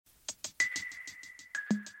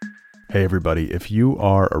Hey everybody, if you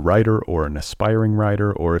are a writer or an aspiring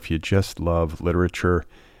writer, or if you just love literature,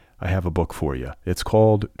 I have a book for you. It's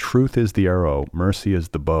called Truth is the Arrow, Mercy is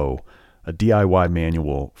the Bow, a DIY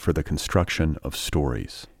manual for the construction of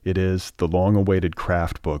stories. It is the long-awaited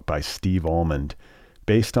craft book by Steve Almond,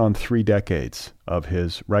 based on 3 decades of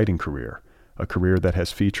his writing career, a career that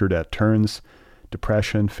has featured at turns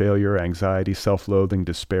depression, failure, anxiety, self-loathing,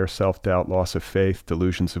 despair, self-doubt, loss of faith,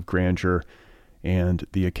 delusions of grandeur, and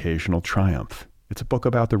the occasional triumph. It's a book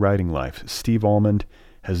about the writing life. Steve Almond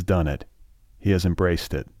has done it. He has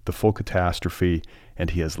embraced it, the full catastrophe, and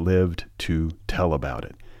he has lived to tell about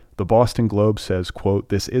it. The Boston Globe says, quote,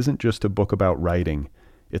 "This isn't just a book about writing,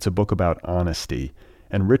 it's a book about honesty."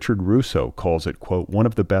 And Richard Russo calls it, quote, "one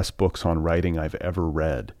of the best books on writing I've ever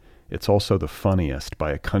read. It's also the funniest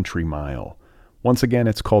by a country mile." Once again,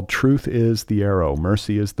 it's called Truth is the Arrow,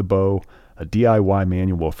 Mercy is the Bow, a DIY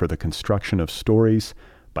manual for the construction of stories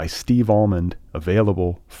by Steve Almond,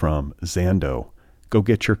 available from Zando. Go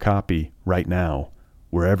get your copy right now,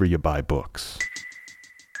 wherever you buy books.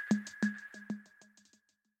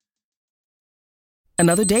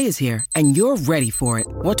 Another day is here, and you're ready for it.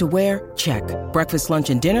 What to wear? Check. Breakfast, lunch,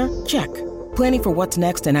 and dinner? Check. Planning for what's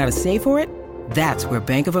next and how to save for it? That's where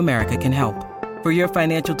Bank of America can help. For your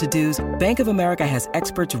financial to-dos, Bank of America has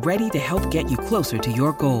experts ready to help get you closer to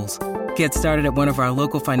your goals. Get started at one of our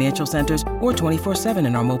local financial centers or 24/7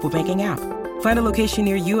 in our mobile banking app. Find a location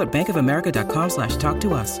near you at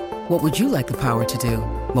bankofamerica.com/talktous. What would you like the power to do?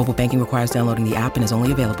 Mobile banking requires downloading the app and is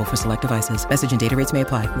only available for select devices. Message and data rates may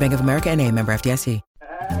apply. Bank of America N.A., member FDIC.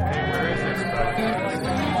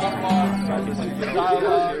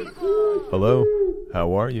 Hello,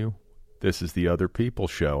 how are you? This is the Other People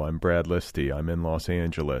Show. I'm Brad Listy. I'm in Los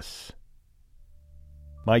Angeles.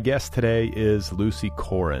 My guest today is Lucy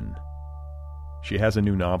Corin. She has a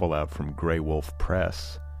new novel out from Grey Wolf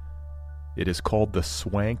Press. It is called The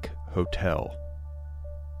Swank Hotel,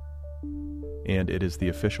 and it is the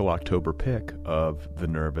official October pick of the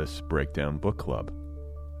Nervous Breakdown Book Club.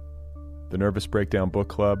 The Nervous Breakdown Book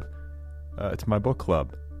Club, it's my book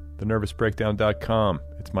club. TheNervousBreakdown.com.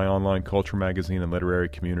 It's my online culture magazine and literary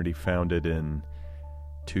community founded in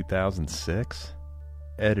 2006.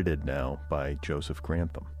 Edited now by Joseph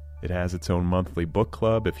Grantham. It has its own monthly book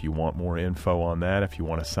club. If you want more info on that, if you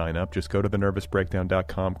want to sign up, just go to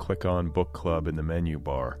TheNervousBreakdown.com, click on Book Club in the menu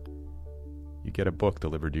bar. You get a book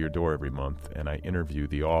delivered to your door every month, and I interview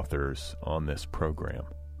the authors on this program.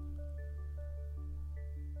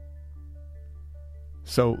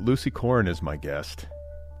 So, Lucy Corin is my guest.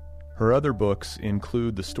 Her other books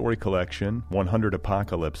include the story collection 100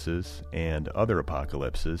 Apocalypses and Other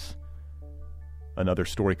Apocalypses, another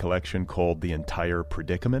story collection called The Entire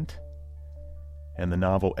Predicament, and the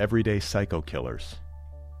novel Everyday Psycho Killers,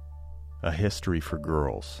 a history for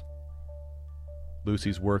girls.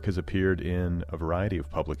 Lucy's work has appeared in a variety of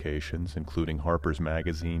publications, including Harper's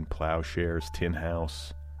Magazine, Plowshares, Tin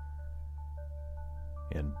House,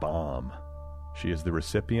 and Bomb. She is the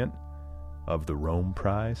recipient of the Rome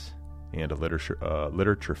Prize and a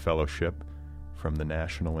literature fellowship from the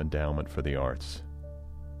National Endowment for the Arts.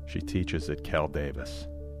 She teaches at Cal Davis.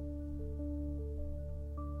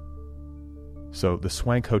 So, The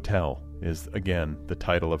Swank Hotel is, again, the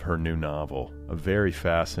title of her new novel, a very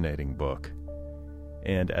fascinating book.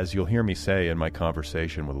 And as you'll hear me say in my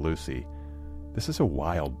conversation with Lucy, this is a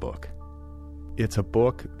wild book. It's a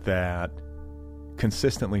book that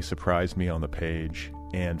consistently surprised me on the page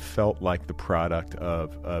and felt like the product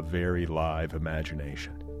of a very live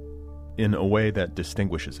imagination in a way that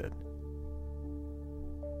distinguishes it.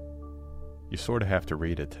 You sort of have to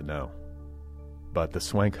read it to know. But The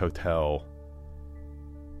Swank Hotel,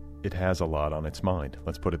 it has a lot on its mind,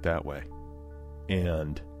 let's put it that way.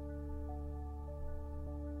 And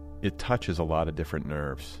it touches a lot of different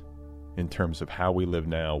nerves in terms of how we live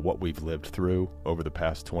now, what we've lived through over the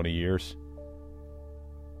past 20 years.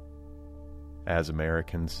 As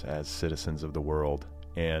Americans, as citizens of the world.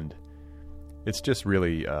 And it's just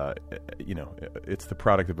really, it's the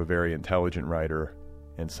product of a very intelligent writer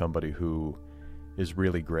and somebody who is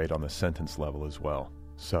really great on the sentence level as well.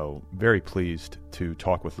 So very pleased to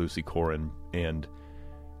talk with Lucy Corin, and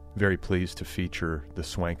very pleased to feature The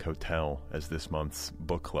Swank Hotel as this month's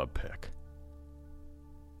book club pick.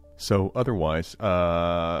 So otherwise,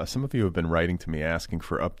 some of you have been writing to me asking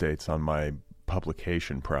for updates on my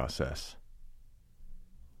publication process.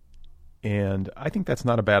 And I think that's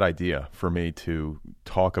not a bad idea for me to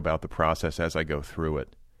talk about the process as I go through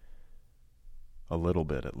it. A little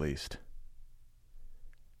bit, at least.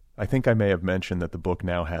 I think I may have mentioned that the book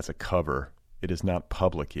now has a cover. It is not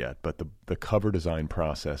public yet, but the cover design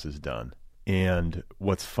process is done. And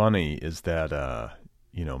what's funny is that,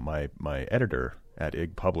 my editor at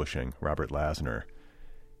IG Publishing, Robert Lasner,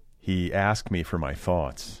 he asked me for my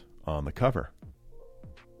thoughts on the cover.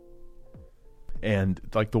 And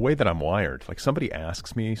like the way that I'm wired, like somebody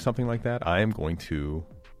asks me something like that, I am going to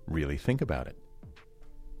really think about it.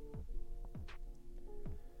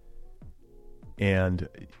 And,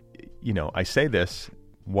 I say this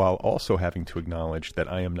while also having to acknowledge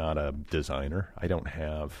that I am not a designer. I don't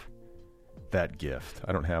have that gift.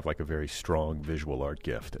 I don't have like a very strong visual art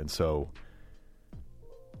gift. And so,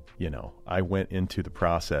 I went into the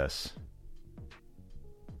process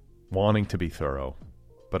wanting to be thorough,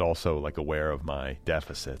 but also like aware of my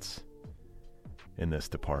deficits in this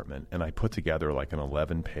department. And I put together like an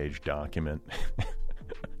 11-page document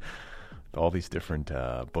with all these different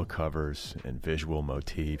book covers and visual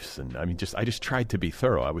motifs. And I just tried to be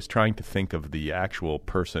thorough. I was trying to think of the actual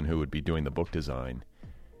person who would be doing the book design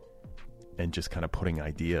and just kind of putting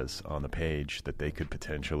ideas on the page that they could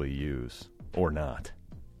potentially use or not.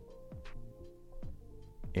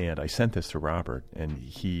 And I sent this to Robert, and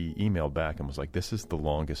he emailed back and was like, this is the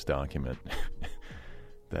longest document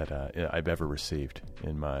that I've ever received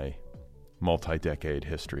in my multi-decade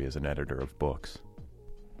history as an editor of books.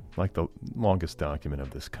 Like the longest document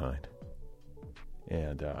of this kind.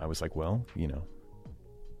 And I was like, well,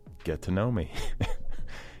 get to know me.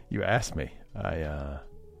 You asked me. I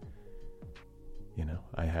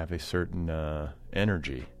have a certain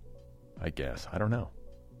energy, I guess. I don't know.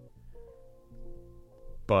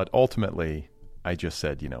 But ultimately, I just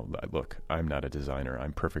said, look, I'm not a designer.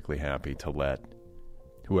 I'm perfectly happy to let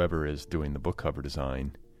whoever is doing the book cover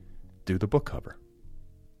design do the book cover.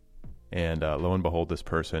 And lo and behold, this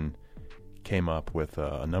person came up with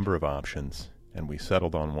a number of options, and we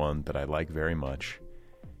settled on one that I like very much.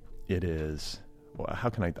 It is,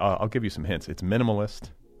 I'll give you some hints. It's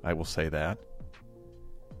minimalist, I will say that.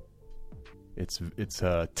 It's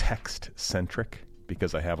text-centric,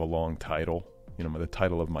 because I have a long title. The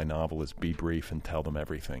title of my novel is Be Brief and Tell Them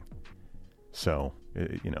Everything. So,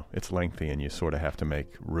 it's lengthy, and you sort of have to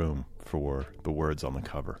make room for the words on the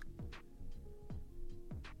cover.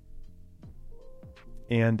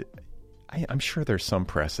 And I'm sure there's some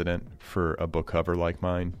precedent for a book cover like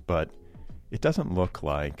mine, but it doesn't look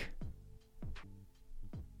like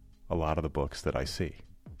a lot of the books that I see,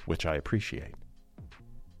 which I appreciate.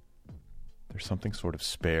 There's something sort of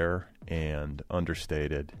spare and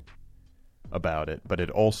understated about it, but it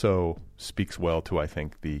also speaks well to, I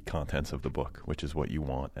think, the contents of the book, which is what you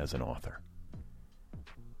want as an author.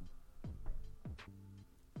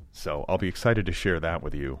 So I'll be excited to share that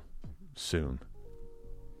with you soon.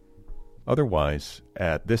 Otherwise,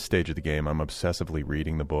 at this stage of the game, I'm obsessively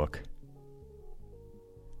reading the book,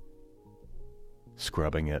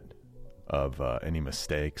 scrubbing it of any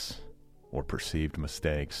mistakes or perceived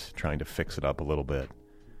mistakes, trying to fix it up a little bit,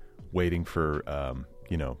 waiting for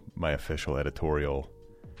my official editorial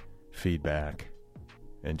feedback,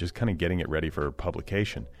 and just kind of getting it ready for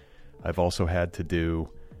publication. I've also had to do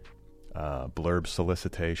blurb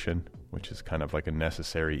solicitation, which is kind of like a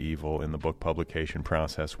necessary evil in the book publication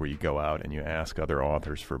process, where you go out and you ask other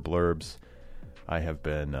authors for blurbs. I have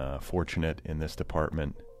been fortunate in this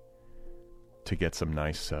department to get some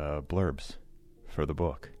nice blurbs for the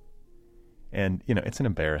book. And, it's an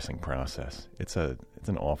embarrassing process. It's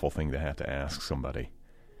an awful thing to have to ask somebody,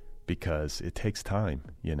 because it takes time,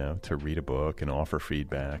 to read a book and offer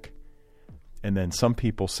feedback. And then some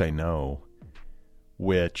people say no,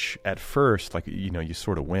 which at first, you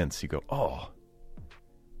sort of wince. You go, oh.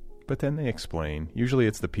 But then they explain. Usually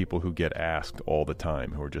it's the people who get asked all the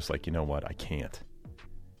time who are just like, you know what, I can't.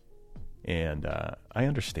 And I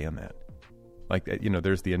understand that.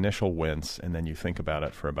 There's the initial wince, and then you think about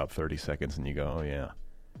it for about 30 seconds, and you go, oh, yeah.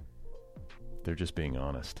 They're just being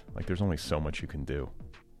honest. There's only so much you can do.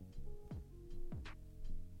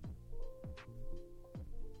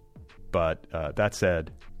 But that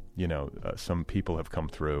said, some people have come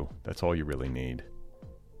through. That's all you really need.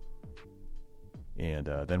 And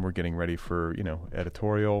then we're getting ready for,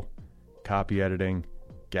 editorial, copy editing,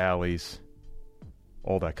 galleys,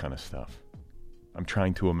 all that kind of stuff. I'm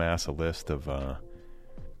trying to amass a list of,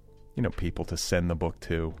 people to send the book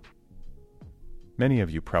to. Many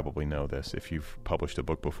of you probably know this if you've published a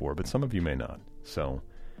book before, but some of you may not. So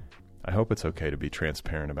I hope it's okay to be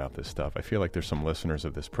transparent about this stuff. I feel like there's some listeners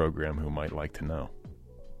of this program who might like to know.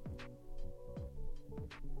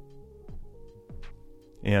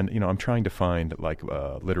 And, I'm trying to find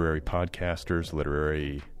literary podcasters,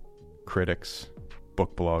 literary critics,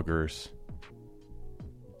 book bloggers,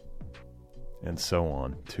 and so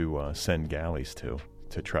on to send galleys to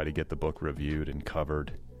try to get the book reviewed and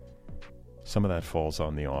covered Some of that falls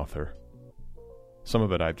on the author. Some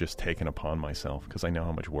of it I've just taken upon myself because I know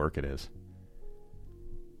how much work it is.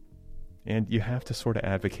 And you have to sort of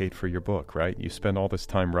advocate for your book, right? You spend all this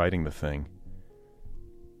time writing the thing.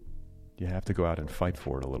 You have to go out and fight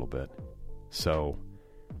for it a little bit. So,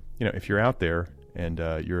 if you're out there and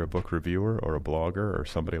you're a book reviewer or a blogger or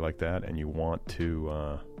somebody like that and you want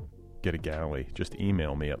to get a galley, just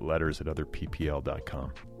email me at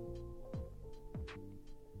letters@otherppl.com.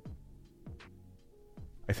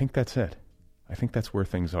 I think that's it. I think that's where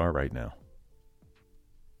things are right now.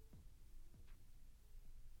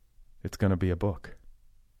 It's going to be a book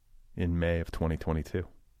in May of 2022.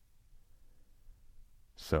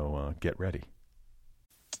 So get ready.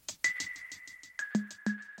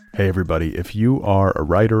 Hey everybody, if you are a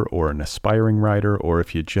writer or an aspiring writer, or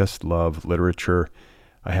if you just love literature,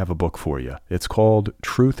 I have a book for you. It's called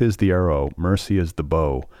Truth is the Arrow, Mercy is the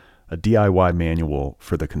Bow, a DIY manual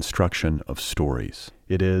for the construction of stories.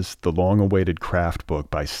 It is the long-awaited craft book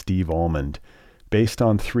by Steve Almond, based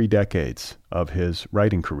on 3 decades of his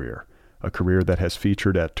writing career, a career that has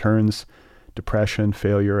featured at turns depression,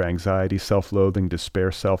 failure, anxiety, self-loathing,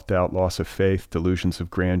 despair, self-doubt, loss of faith, delusions of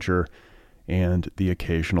grandeur, and the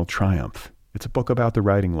occasional triumph. It's a book about the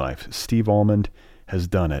writing life. Steve Almond has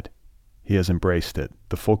done it. He has embraced it,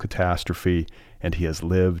 the full catastrophe, and he has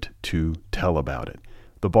lived to tell about it.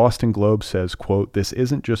 The Boston Globe says, quote, "This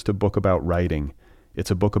isn't just a book about writing,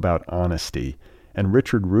 it's a book about honesty." And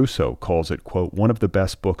Richard Russo calls it, quote, "one of the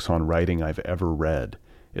best books on writing I've ever read.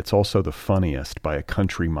 It's also the funniest by a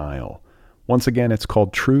country mile." Once again, it's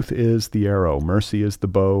called Truth is the Arrow, Mercy is the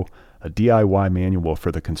Bow, a DIY manual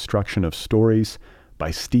for the construction of stories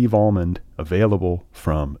by Steve Almond, available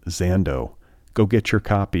from Zando. Go get your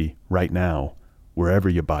copy right now, wherever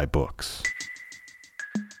you buy books.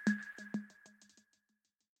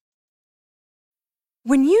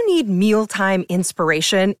 When you need mealtime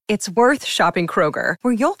inspiration, it's worth shopping Kroger,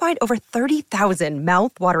 where you'll find over 30,000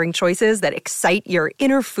 mouth-watering choices that excite your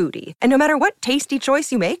inner foodie. And no matter what tasty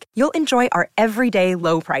choice you make, you'll enjoy our everyday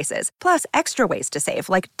low prices, plus extra ways to save,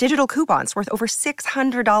 like digital coupons worth over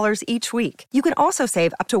 $600 each week. You can also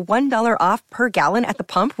save up to $1 off per gallon at the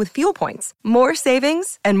pump with fuel points. More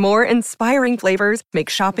savings and more inspiring flavors make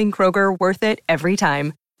shopping Kroger worth it every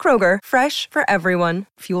time. Kroger, fresh for everyone.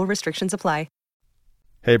 Fuel restrictions apply.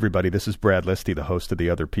 Hey everybody, this is Brad Listy, the host of the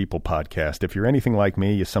Other People podcast. If you're anything like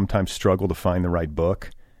me, you sometimes struggle to find the right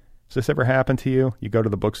book. Has this ever happened to you? You go to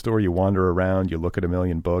the bookstore, you wander around, you look at a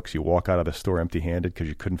million books, you walk out of the store empty-handed because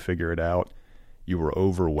you couldn't figure it out. You were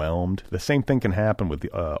overwhelmed. The same thing can happen with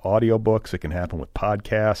audiobooks. It can happen with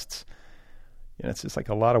podcasts. It's just like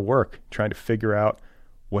a lot of work trying to figure out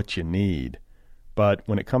what you need. But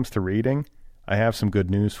when it comes to reading, I have some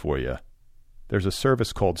good news for you. There's a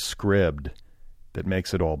service called Scribd that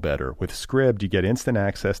makes it all better. With Scribd, you get instant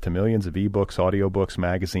access to millions of ebooks, audiobooks,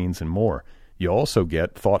 magazines, and more. You also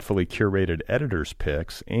get thoughtfully curated editor's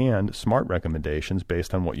picks and smart recommendations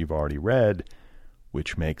based on what you've already read,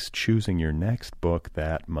 which makes choosing your next book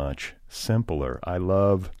that much simpler. I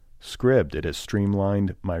love Scribd. It has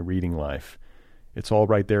streamlined my reading life. It's all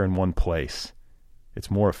right there in one place.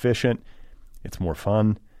 It's more efficient, it's more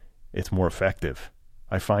fun, it's more effective.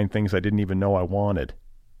 I find things I didn't even know I wanted.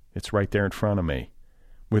 It's right there in front of me.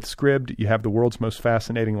 With Scribd, you have the world's most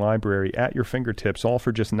fascinating library at your fingertips, all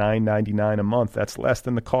for just $9.99 a month. That's less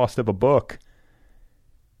than the cost of a book.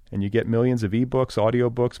 And you get millions of ebooks,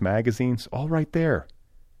 audiobooks, magazines, all right there.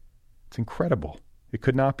 It's incredible. It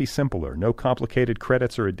could not be simpler. No complicated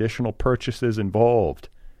credits or additional purchases involved.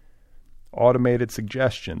 Automated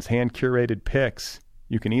suggestions, hand-curated picks.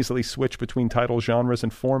 You can easily switch between title genres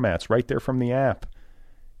and formats right there from the app.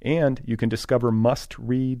 And you can discover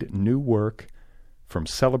must-read new work from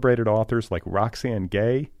celebrated authors like Roxane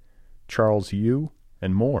Gay, Charles Yu,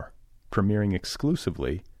 and more, premiering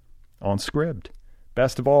exclusively on Scribd.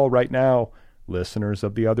 Best of all, right now, listeners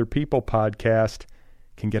of the Other People podcast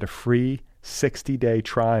can get a free 60-day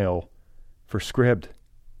trial for Scribd.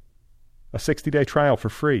 A 60-day trial for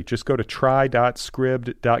free. Just go to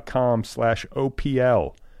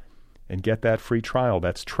try.scribd.com/OPL and get that free trial.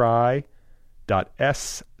 That's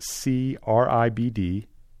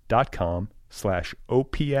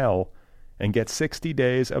try.scribd.com/OPL and get 60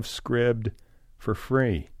 days of Scribd for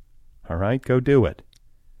free. All right, go do it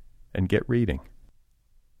and get reading.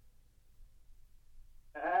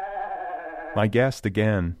 My guest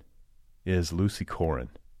again is Lucy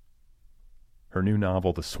Corin. Her new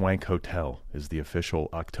novel, The Swank Hotel, is the official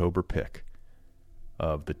October pick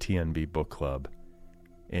of the TNB Book Club,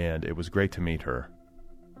 and it was great to meet her.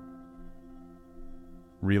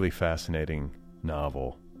 Really fascinating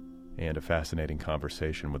novel and a fascinating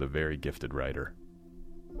conversation with a very gifted writer.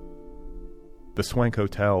 The Swank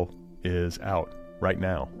Hotel is out right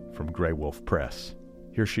now from Grey Wolf Press.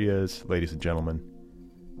 Here she is, ladies and gentlemen.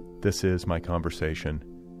 This is my conversation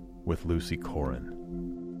with Lucy Corin.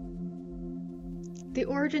 The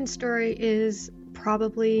origin story is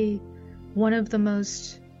probably one of the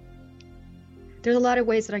most... There's a lot of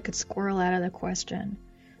ways that I could squirrel out of the question,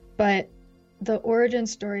 but the origin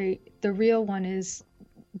story, the real one, is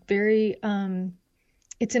very,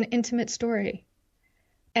 it's an intimate story.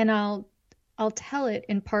 And I'll tell it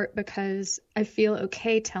in part because I feel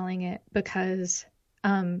okay telling it, because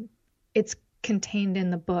it's contained in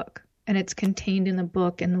the book, and it's contained in the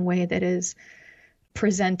book in the way that is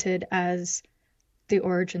presented as the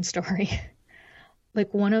origin story.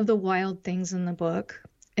 Like, one of the wild things in the book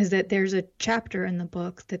is that there's a chapter in the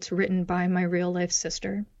book that's written by my real life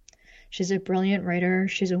sister. She's a brilliant writer.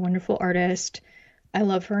 She's a wonderful artist. I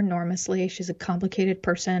love her enormously. She's a complicated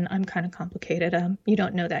person. I'm kind of complicated. You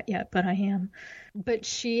don't know that yet, but I am. But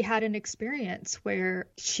she had an experience where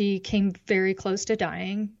she came very close to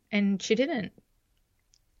dying, and she didn't.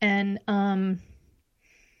 And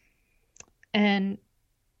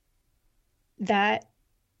that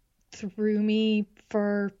threw me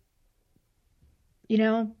for,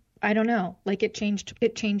 I don't know, like it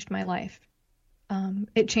changed my life.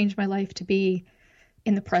 It changed my life to be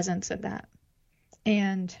in the presence of that.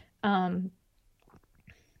 And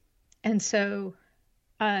so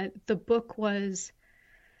the book was,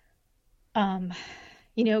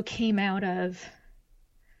 came out of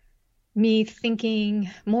me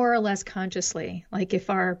thinking more or less consciously, like, if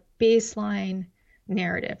our baseline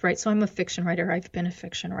narrative, right? So I'm a fiction writer. I've been a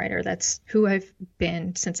fiction writer. That's who I've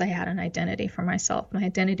been since I had an identity for myself. My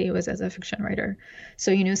identity was as a fiction writer.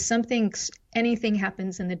 So, anything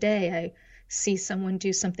happens in the day, I see someone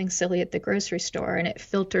do something silly at the grocery store, and it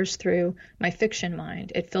filters through my fiction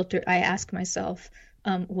mind. I ask myself,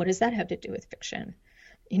 what does that have to do with fiction?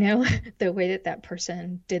 The way that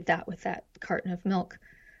person did that with that carton of milk.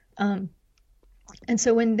 And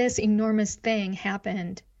so when this enormous thing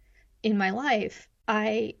happened in my life,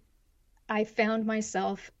 I found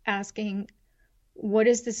myself asking, what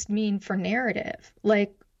does this mean for narrative?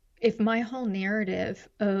 Like, if my whole narrative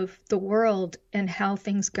of the world and how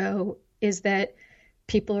things go is that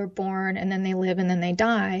people are born and then they live and then they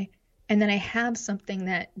die, and then I have something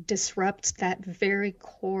that disrupts that very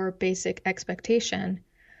core basic expectation,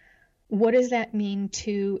 what does that mean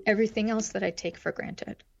to everything else that I take for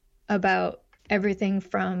granted about everything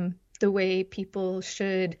from the way people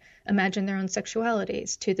should imagine their own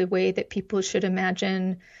sexualities to the way that people should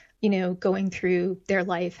imagine, going through their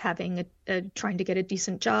life, having trying to get a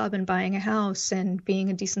decent job and buying a house and being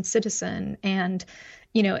a decent citizen. And,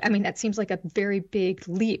 that seems like a very big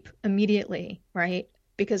leap immediately, right?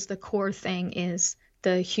 Because the core thing is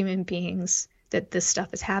the human beings that this stuff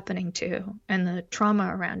is happening to and the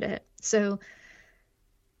trauma around it. So,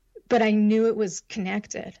 but I knew it was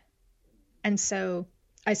connected. And so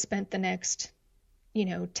I spent the next,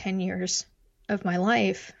 10 years of my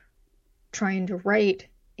life trying to write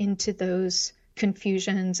into those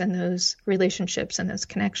confusions and those relationships and those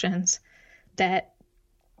connections that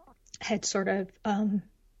had sort of, I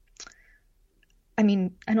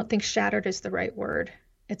don't think shattered is the right word.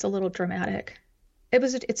 It's a little dramatic.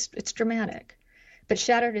 It's dramatic, but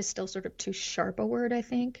shattered is still sort of too sharp a word, I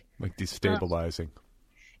think. Like destabilizing.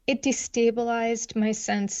 It destabilized my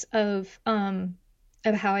sense of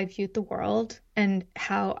how I viewed the world and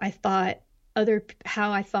how I thought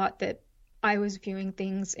that I was viewing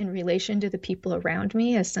things in relation to the people around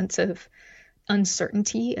me, a sense of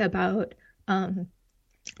uncertainty about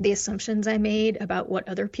the assumptions I made about what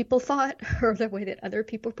other people thought or the way that other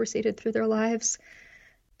people proceeded through their lives.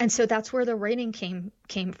 And so that's where the writing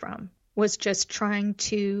came from, was just trying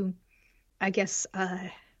to, I guess,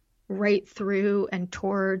 right through and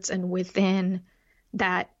towards and within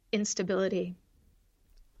that instability.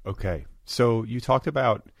 Okay. So you talked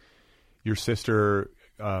about your sister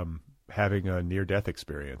having a near-death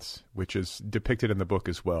experience, which is depicted in the book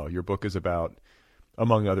as well. Your book is about,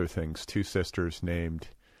 among other things, two sisters named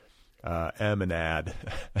Em and Ad,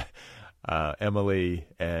 Emily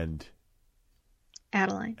and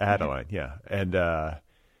Adeline. Adeline, yeah. And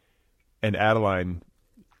Adeline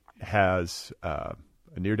has a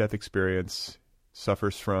near-death experience,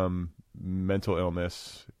 suffers from mental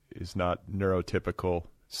illness, is not neurotypical.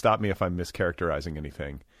 Stop me if I'm mischaracterizing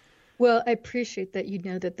anything. Well, I appreciate that you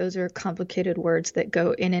know that those are complicated words that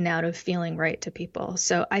go in and out of feeling right to people.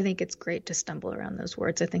 So I think it's great to stumble around those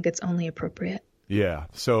words. I think it's only appropriate. Yeah.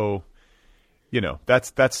 So,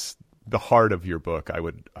 that's the heart of your book, I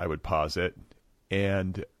would posit.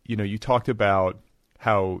 And you talked about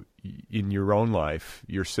how in your own life,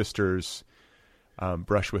 your sister's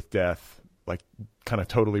brush with death, like kind of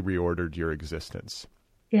totally reordered your existence.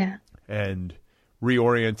 Yeah. And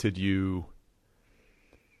reoriented you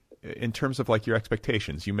in terms of like your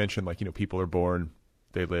expectations. You mentioned like, people are born,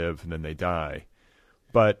 they live, and then they die.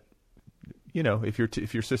 But,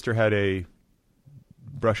 if your sister had a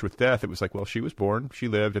brush with death, it was like, well, she was born, she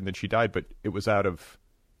lived, and then she died, but it was out of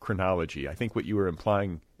chronology. I think what you were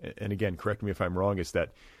implying, and again, correct me if I'm wrong, is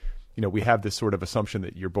that, we have this sort of assumption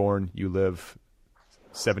that you're born, you live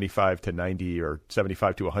 75 to 90 or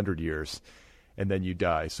 75 to 100 years, and then you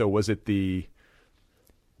die. So was it the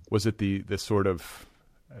sort of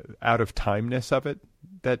out of timeness of it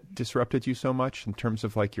that disrupted you so much in terms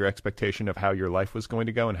of like your expectation of how your life was going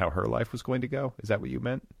to go and how her life was going to go? Is that what you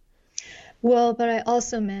meant? Well, but I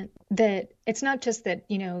also meant that it's not just that,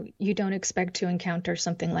 you don't expect to encounter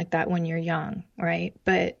something like that when you're young, right?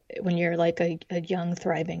 But when you're like a young,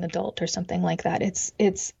 thriving adult or something like that,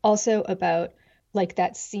 it's also about like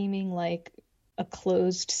that seeming like a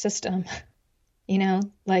closed system,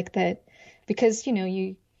 like that, because,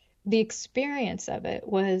 the experience of it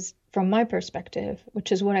was, from my perspective,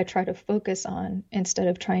 which is what I try to focus on instead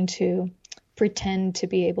of trying to pretend to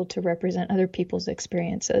be able to represent other people's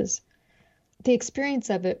experiences. The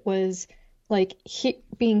experience of it was like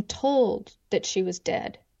being told that she was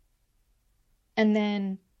dead, and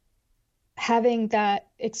then having that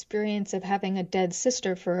experience of having a dead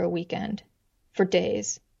sister for a weekend, for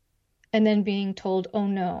days, and then being told, oh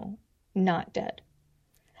no, not dead.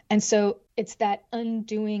 And so it's that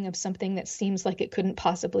undoing of something that seems like it couldn't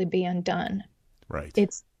possibly be undone. Right.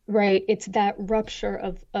 It's right. It's that rupture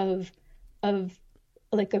of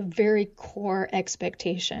like a very core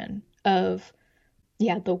expectation of,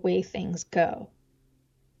 the way things go.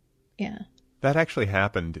 Yeah. That actually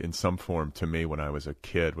happened in some form to me when I was a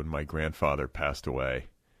kid, when my grandfather passed away.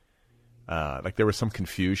 Like there was some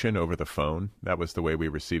confusion over the phone. That was the way we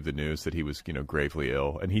received the news that he was, gravely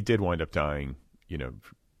ill. And he did wind up dying,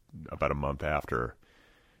 about a month after.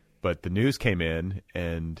 But the news came in,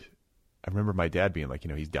 and I remember my dad being like,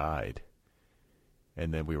 he's died.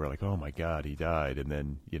 And then we were like, oh my God, he died. And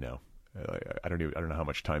then, I don't know how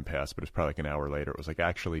much time passed, but it was probably like an hour later. It was like,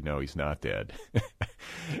 actually, no, he's not dead.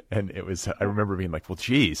 And I remember being like, well,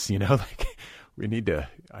 geez, like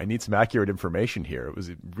I need some accurate information here. It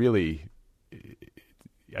was really,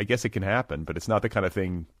 I guess it can happen, but it's not the kind of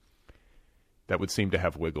thing that would seem to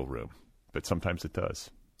have wiggle room, but sometimes it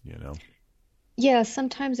does, Yeah,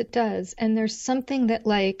 sometimes it does. And there's something that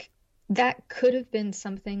like, that could have been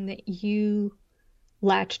something that you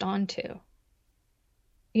latched onto.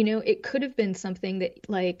 It could have been something that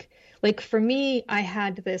like for me, I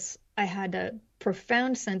had a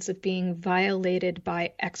profound sense of being violated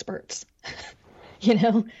by experts,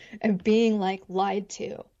 and being like lied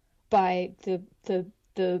to by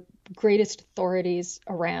the greatest authorities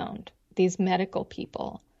around, these medical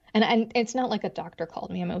people. And it's not like a doctor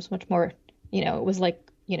called me. I mean, it was much more, it was like,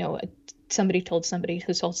 somebody told somebody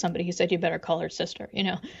who told somebody who said, you better call her sister,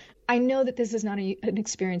 I know that this is not an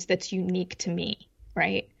experience that's unique to me,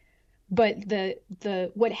 right? But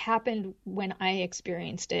what happened when I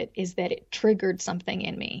experienced it is that it triggered something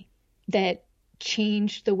in me that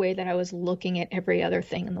changed the way that I was looking at every other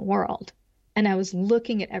thing in the world. And I was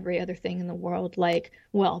looking at every other thing in the world like,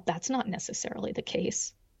 well, that's not necessarily the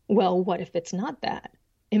case. Well, what if it's not that?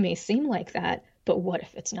 It may seem like that, but what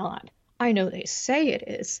if it's not? I know they say it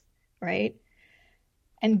is, right?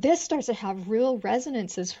 And this starts to have real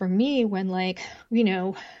resonances for me when, like,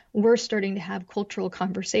 we're starting to have cultural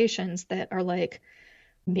conversations that are like,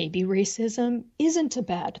 maybe racism isn't a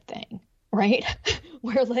bad thing, right?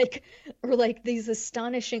 Or like these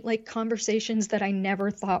astonishing, like, conversations that I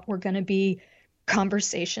never thought were going to be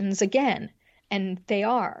conversations again. And they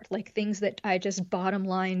are, like, things that I just bottom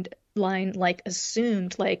line like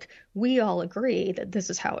assumed, like, we all agree that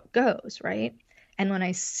this is how it goes, right? And when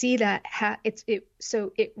I see that,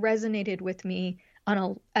 so it resonated with me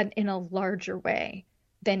in a larger way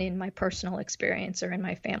than in my personal experience or in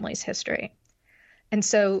my family's history. And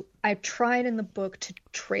so I've tried in the book to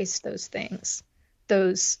trace those things,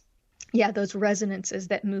 those resonances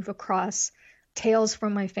that move across tales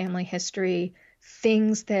from my family history,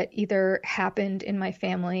 things that either happened in my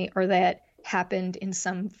family or that happened in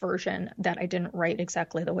some version that I didn't write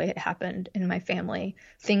exactly the way it happened in my family,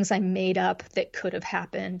 things I made up that could have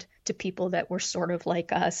happened to people that were sort of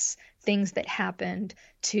like us, things that happened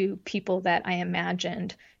to people that I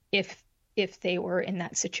imagined if they were in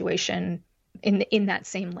that situation, in that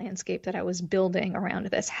same landscape that I was building around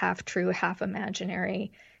this half true, half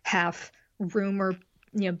imaginary, half rumor,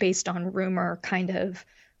 based on rumor kind of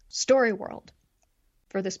story world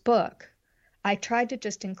for this book, I tried to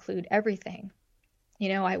just include everything.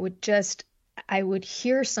 I would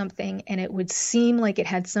hear something and it would seem like it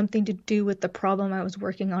had something to do with the problem I was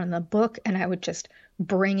working on in the book, and I would just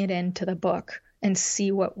bring it into the book and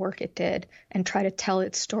see what work it did and try to tell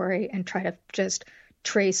its story and try to just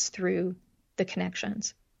trace through the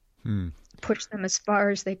connections. Push them as far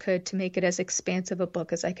as they could to make it as expansive a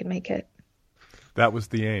book as I could make it. That was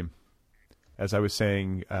the aim. As I was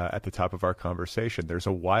saying at the top of our conversation, there's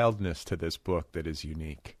a wildness to this book that is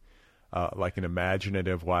unique, like an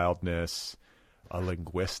imaginative wildness, a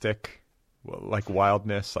linguistic like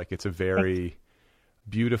wildness. Like it's a very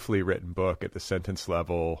beautifully written book at the sentence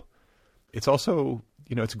level. It's also,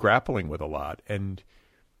 it's grappling with a lot. And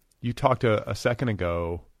you talked a second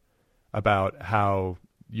ago about how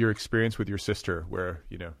your experience with your sister, where,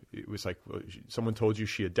 it was like, well, someone told you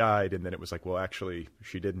she had died, and then it was like, well, actually,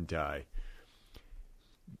 she didn't die.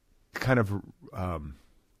 Kind of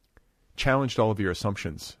challenged all of your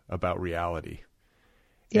assumptions about reality.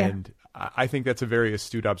 Yeah. And I think that's a very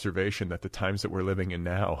astute observation, that the times that we're living in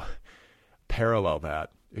now parallel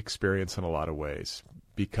that experience in a lot of ways,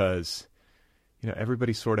 because,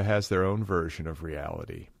 everybody sort of has their own version of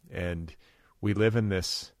reality. And we live in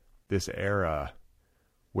this era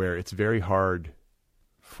where it's very hard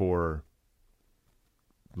for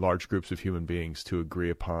large groups of human beings to agree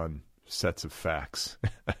upon sets of facts.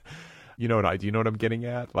 Do you know what I'm getting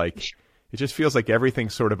at? Like, it just feels like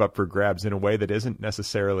everything's sort of up for grabs in a way that isn't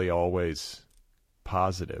necessarily always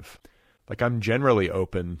positive. Like, I'm generally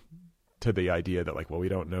open to the idea that, like, well, we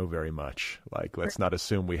don't know very much. Like, let's not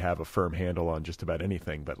assume we have a firm handle on just about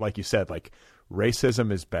anything. But like you said, like, racism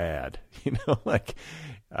is bad,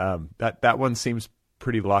 that one seems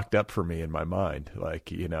pretty locked up for me in my mind.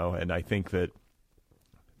 Like, and I think that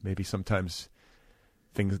maybe sometimes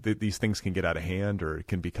these things can get out of hand, or it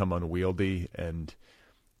can become unwieldy. And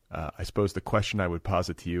I suppose the question I would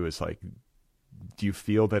posit to you is, like, do you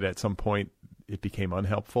feel that at some point it became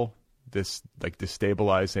unhelpful? This, like,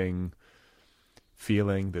 destabilizing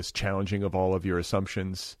feeling, this challenging of all of your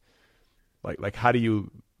assumptions? Like how do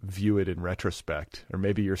you view it in retrospect? Or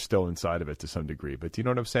maybe you're still inside of it to some degree, but do you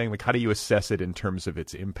know what I'm saying? Like, how do you assess it in terms of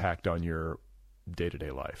its impact on your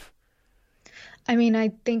day-to-day life? I mean, I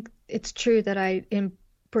think it's true that I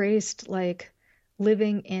embraced, like,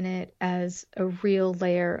 living in it as a real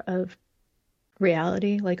layer of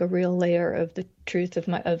reality, like a real layer of the truth of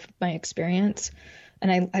my experience.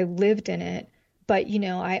 And I lived in it, but,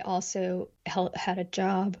 I also had a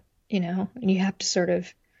job, and you have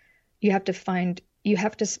to find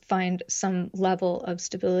some level of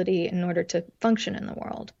stability in order to function in the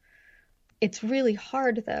world. It's really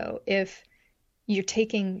hard, though, if you're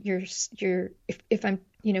taking if I'm,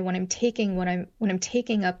 when I'm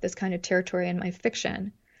taking up this kind of territory in my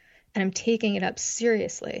fiction, and I'm taking it up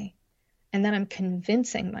seriously, and then I'm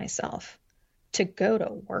convincing myself to go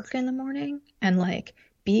to work in the morning and, like,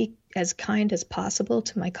 be as kind as possible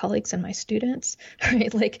to my colleagues and my students,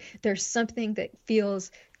 right? Like, there's something that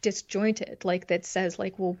feels disjointed, like, that says,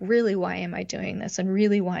 like, well, really, why am I doing this? And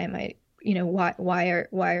really, why am I,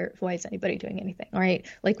 why is anybody doing anything, right?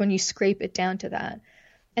 Like, when you scrape it down to that.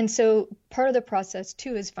 And so part of the process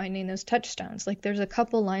too is finding those touchstones. Like, there's a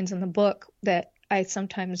couple lines in the book that I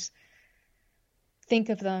sometimes think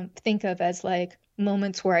of as, like,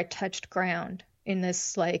 moments where I touched ground in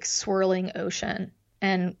this, like, swirling ocean.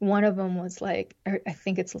 And one of them was, like, I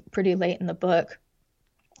think it's pretty late in the book,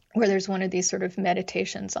 where there's one of these sort of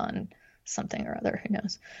meditations on something or other, who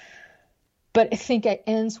knows. But I think it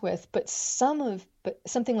ends with, but some of the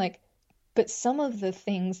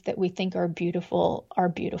things that we think are beautiful,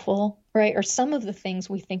 right? Or some of the things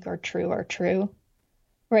we think are true,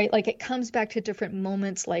 right? Like, it comes back to different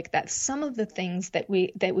moments like that. Some of the things that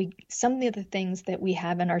we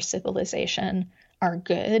have in our civilization are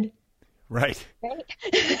good. Right.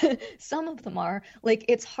 Some of them are. Like,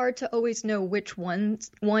 it's hard to always know which one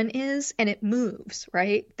is, and it moves,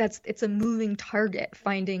 right? It's a moving target,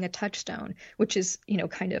 finding a touchstone, which is,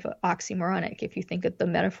 kind of oxymoronic. If you think of the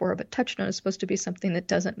metaphor of a touchstone is supposed to be something that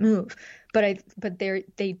doesn't move, but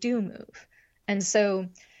they do move. And so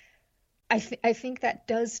I think that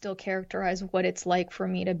does still characterize what it's like for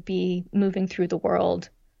me to be moving through the world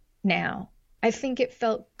now. I think it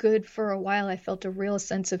felt good for a while. I felt a real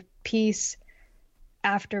sense of peace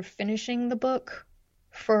after finishing the book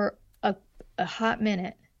for a hot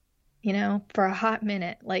minute,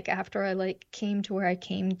 like, after I, like, came to where I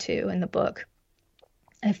came to in the book,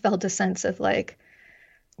 I felt a sense of, like,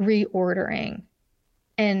 reordering,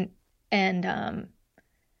 and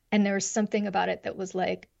there was something about it that was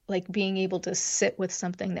like being able to sit with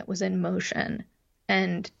something that was in motion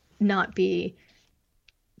and not be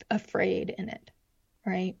afraid in it,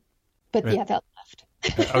 right? But yeah, that left.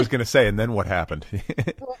 I was going to say, and then what happened?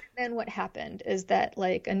 Well, then what happened is that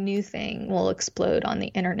like a new thing will explode on the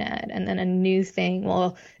internet, and then a new thing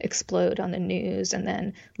will explode on the news, and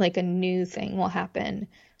then like a new thing will happen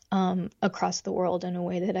across the world in a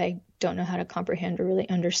way that I don't know how to comprehend or really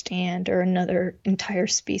understand, or another entire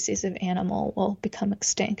species of animal will become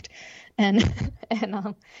extinct. And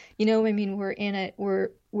you know, I mean, we're in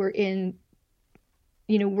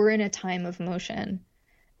a time of motion,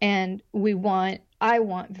 and I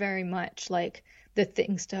want very much like the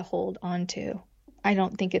things to hold on to. I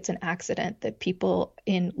don't think it's an accident that people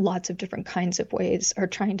in lots of different kinds of ways are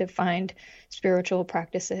trying to find spiritual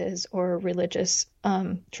practices or religious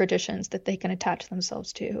traditions that they can attach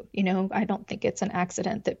themselves to. You know, I don't think it's an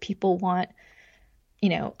accident that people want, you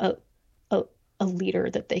know, a leader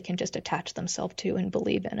that they can just attach themselves to and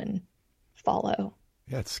believe in and follow.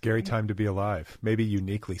 Yeah, it's a scary time to be alive. Maybe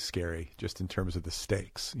uniquely scary just in terms of the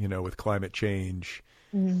stakes, you know, with climate change,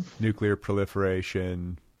 nuclear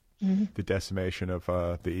proliferation, the decimation of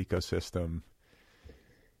the ecosystem,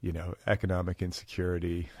 you know, economic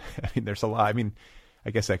insecurity. I mean, there's a lot. I mean, I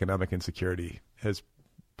guess economic insecurity has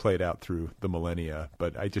played out through the millennia,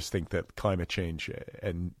 but I just think that climate change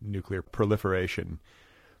and nuclear proliferation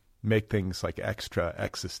make things like extra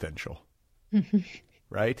existential,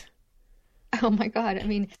 right? Oh my God. I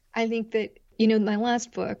mean, I think that, you know, my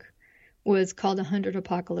last book was called 100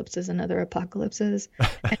 Apocalypses and Other Apocalypses.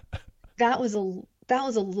 And that was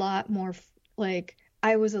a lot more like,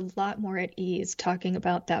 I was a lot more at ease talking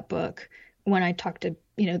about that book when I talked to,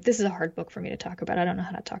 you know, this is a hard book for me to talk about. I don't know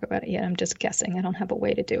how to talk about it yet. I'm just guessing. I don't have a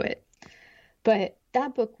way to do it. But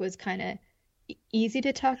that book was kind of easy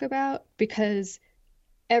to talk about because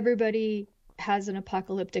everybody has an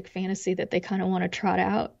apocalyptic fantasy that they kind of want to trot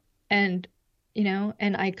out. And, you know,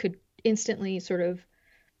 and I could instantly sort of,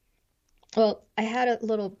 well, I had a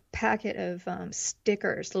little packet of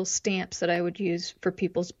stickers, little stamps that I would use for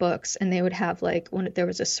people's books. And they would have like, when there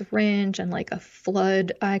was a syringe and like a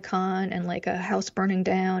flood icon and like a house burning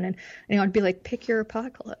down. And you know, I'd be like, pick your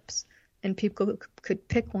apocalypse. And people could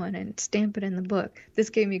pick one and stamp it in the book.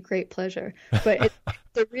 This gave me great pleasure. But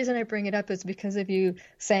the reason I bring it up is because of you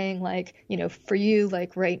saying like, you know, for you,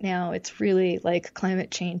 like right now, it's really like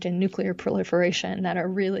climate change and nuclear proliferation that are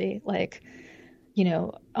really like, you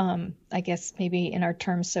know, I guess maybe in our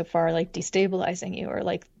terms so far, like destabilizing you or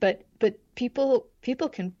like, but people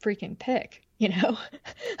can freaking pick, you know,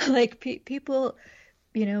 like people,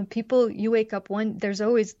 you know, you wake up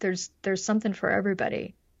there's something for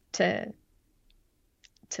everybody to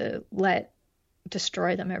let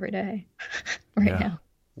destroy them every day now.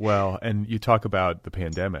 Well, and you talk about the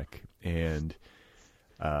pandemic and,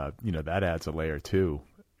 you know, that adds a layer too.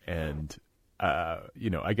 And, you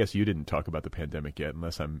know, I guess you didn't talk about the pandemic yet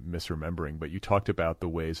unless I'm misremembering, but you talked about the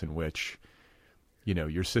ways in which, you know,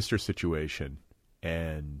 your sister's situation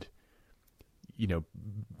and, you know,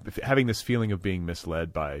 having this feeling of being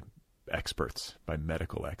misled by experts, by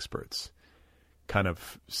medical experts, kind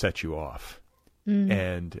of set you off.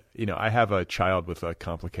 And, you know, I have a child with a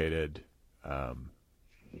complicated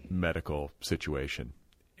medical situation.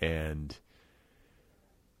 And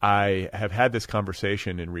I have had this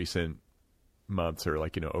conversation in recent months or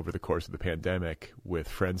like, you know, over the course of the pandemic with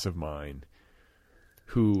friends of mine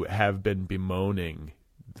who have been bemoaning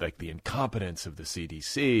like the incompetence of the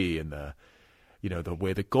CDC and the, you know, the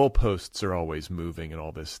way the goalposts are always moving and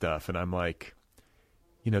all this stuff. And I'm like,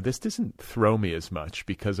 you know, this doesn't throw me as much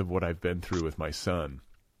because of what I've been through with my son.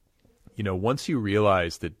 You know, once you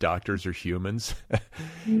realize that doctors are humans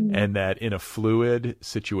and that in a fluid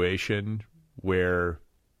situation where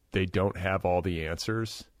they don't have all the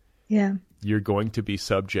answers, you're going to be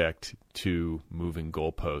subject to moving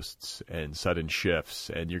goalposts and sudden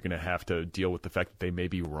shifts, and you're going to have to deal with the fact that they may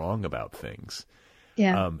be wrong about things.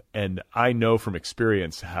 And I know from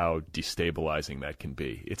experience how destabilizing that can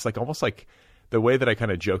be. It's like almost like the way that I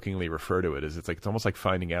kind of jokingly refer to it is it's almost like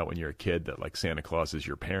finding out when you're a kid that like Santa Claus is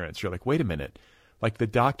your parents. You're like, wait a minute, like the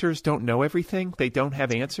doctors don't know everything. They don't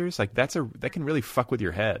have answers. Like that can really fuck with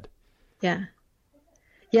your head. And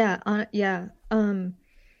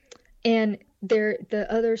the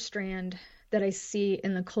other strand that I see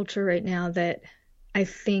in the culture right now that I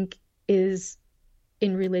think is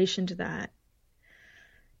in relation to that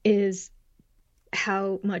is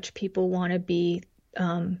how much people want to be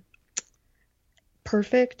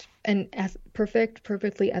perfectly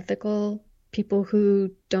ethical, people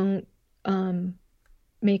who don't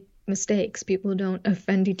make mistakes, people who don't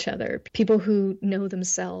offend each other, people who know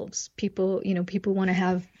themselves, people want to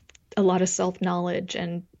have a lot of self-knowledge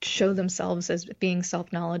and show themselves as being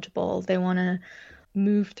self-knowledgeable. They want to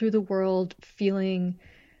move through the world feeling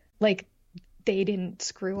like they didn't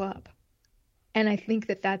screw up. And I think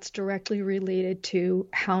that that's directly related to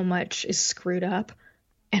how much is screwed up.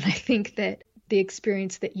 And I think that the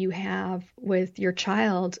experience that you have with your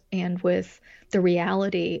child and with the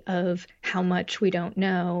reality of how much we don't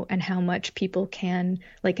know and how much people can,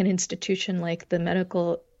 like an institution like the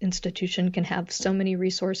medical institution can have so many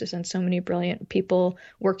resources and so many brilliant people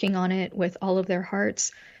working on it with all of their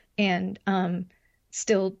hearts, and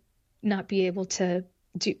still not be able to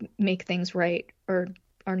make things right or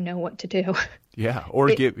know what to do. Yeah, or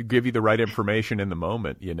give you the right information in the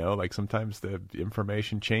moment, like sometimes the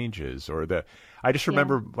information changes, or I just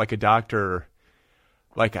remember like a doctor,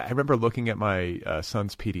 like I remember looking at my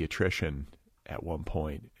son's pediatrician at one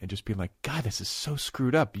point and just being like, God, this is so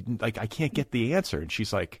screwed up. Like, I can't get the answer. And she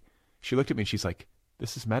looked at me and she's like,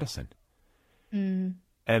 this is medicine. Mm.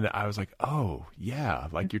 And I was like, oh yeah.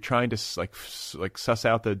 Like, you're trying to like suss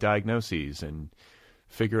out the diagnoses and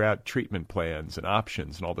figure out treatment plans and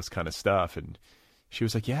options and all this kind of stuff. And she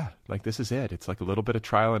was like, yeah, like, this is it. It's like a little bit of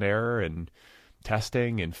trial and error and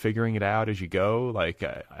testing and figuring it out as you go. Like,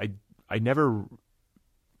 I never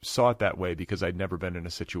saw it that way because I'd never been in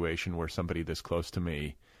a situation where somebody this close to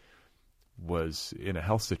me was in a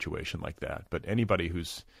health situation like that. But anybody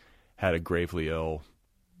who's had a gravely ill,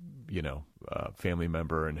 family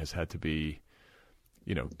member and has had to be,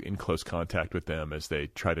 in close contact with them as they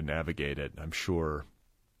try to navigate it, I'm sure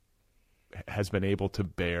has been able to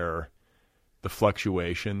bear the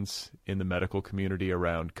fluctuations in the medical community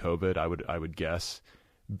around COVID, I would guess,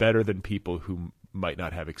 better than people who might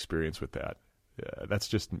not have experience with that. That's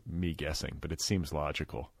just me guessing, but it seems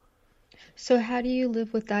logical. So how do you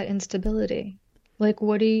live with that instability? Like,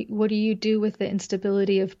 what do you do with the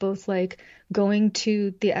instability of both, like, going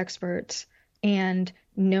to the experts and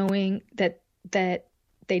knowing that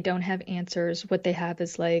they don't have answers? What they have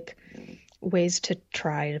is like ways to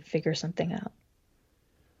try to figure something out.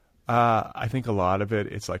 I think a lot of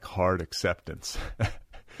it's like hard acceptance.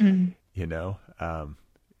 Mm-hmm.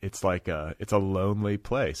 It's like it's a lonely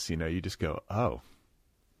place. You just go, oh,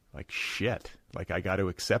 like, shit. Like, I got to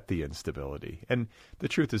accept the instability. And the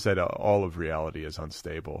truth is that all of reality is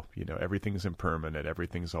unstable. Everything's impermanent.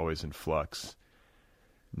 Everything's always in flux.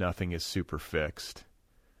 Nothing is super fixed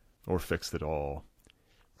or fixed at all.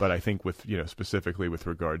 But I think with, specifically with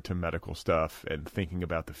regard to medical stuff and thinking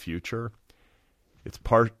about the future, it's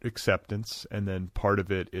part acceptance, and then part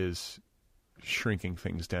of it is shrinking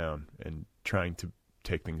things down and trying to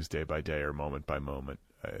take things day by day or moment by moment.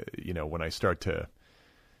 When I start to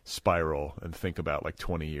spiral and think about like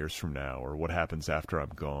 20 years from now or what happens after I'm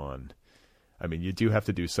gone, I mean, you do have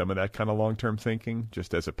to do some of that kind of long-term thinking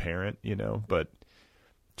just as a parent, but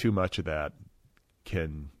too much of that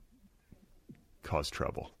can cause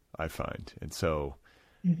trouble, I find. And so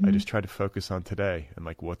I just try to focus on today and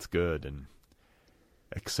like what's good and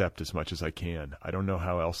accept as much as I can. I don't know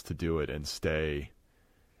how else to do it and stay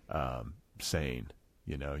sane.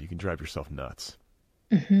 You can drive yourself nuts.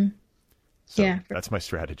 Mm-hmm. So yeah, that's my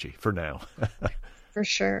strategy for now. For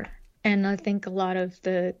sure. And I think a lot of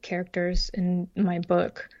the characters in my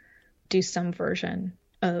book do some version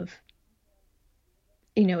of,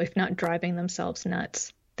 if not driving themselves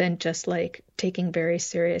nuts, then just like taking very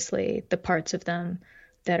seriously the parts of them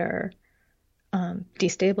that are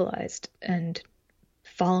destabilized and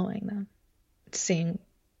following them.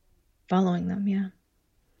 Yeah.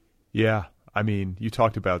 Yeah. I mean, you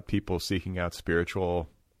talked about people seeking out spiritual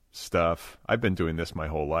stuff. I've been doing this my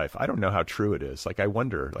whole life. I don't know how true it is. Like, I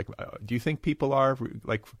wonder, like, do you think people are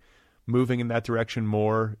like moving in that direction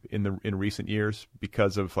more in recent years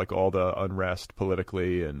because of like all the unrest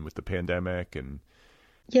politically and with the pandemic? And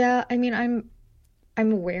yeah, I mean,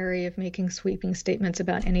 I'm wary of making sweeping statements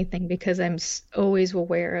about anything because I'm always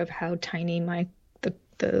aware of how tiny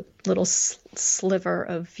the little sliver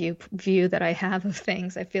of view that I have of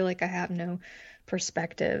things. I feel like I have no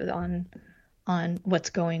perspective on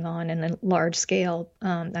what's going on in a large scale.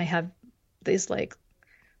 I have these like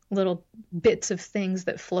little bits of things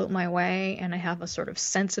that float my way, and I have a sort of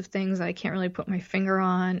sense of things that I can't really put my finger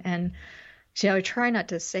on. And I try not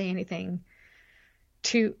to say anything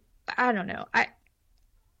I don't know.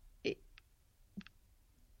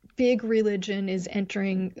 Big religion is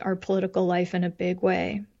entering our political life in a big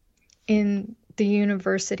way. In the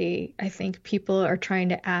university, I think people are trying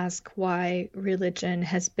to ask why religion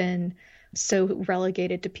has been so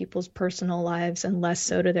relegated to people's personal lives and less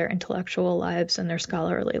so to their intellectual lives and their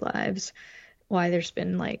scholarly lives. Why there's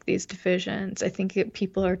been like these divisions. I think that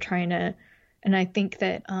people are trying to, and I think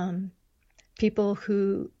that people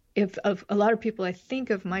who if of a lot of people I think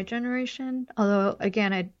of my generation, although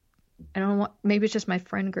again, I don't want, maybe it's just my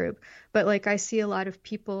friend group, but like I see a lot of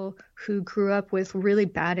people who grew up with really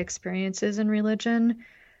bad experiences in religion,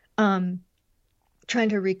 trying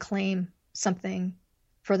to reclaim something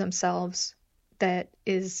for themselves that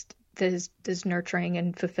is nurturing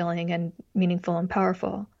and fulfilling and meaningful and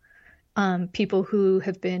powerful. People who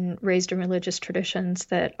have been raised in religious traditions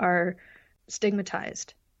that are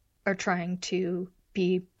stigmatized are trying to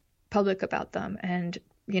be public about them and,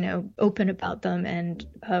 open about them and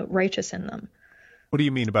righteous in them. What do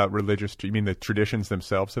you mean about religious? You mean the traditions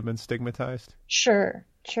themselves have been stigmatized? Sure.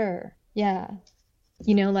 Yeah.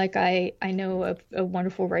 Like I know of a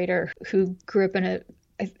wonderful writer who grew up in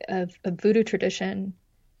a voodoo tradition,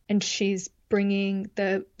 and she's bringing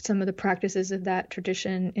some of the practices of that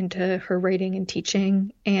tradition into her writing and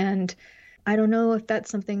teaching. And I don't know if that's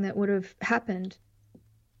something that would have happened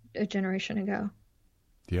a generation ago.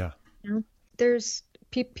 Yeah. There's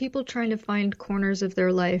people trying to find corners of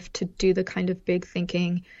their life to do the kind of big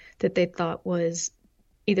thinking that they thought was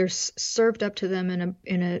either served up to them in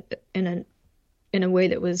a way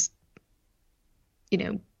that was,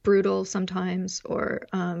 brutal sometimes, or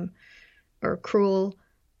cruel,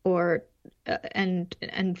 or and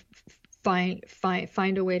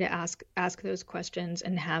find a way to ask those questions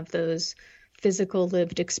and have those physical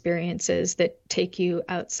lived experiences that take you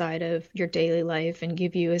outside of your daily life and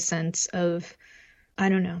give you a sense of, I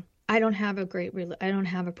don't know. I don't have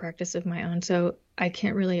a practice of my own, so I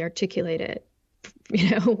can't really articulate it,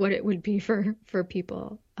 what it would be for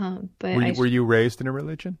people. But were you raised in a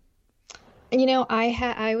religion?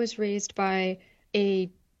 I was raised by a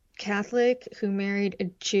Catholic who married a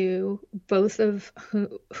Jew, both of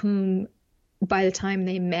whom by the time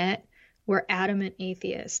they met were adamant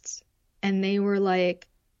atheists. And they were like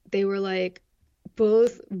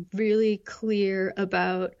both really clear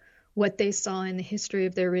about what they saw in the history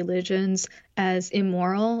of their religions as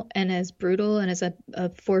immoral and as brutal and as a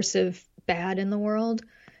force of bad in the world.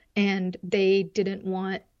 And they didn't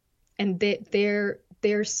want, and their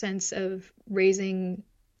sense of raising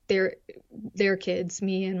their kids,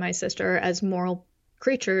 me and my sister, as moral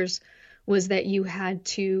creatures was that you had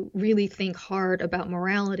to really think hard about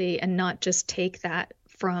morality and not just take that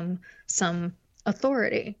from some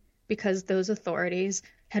authority, because those authorities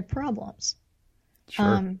had problems.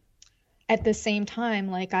 Sure. At the same time,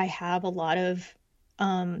 like I have a lot of,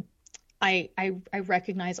 I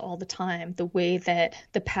recognize all the time the way that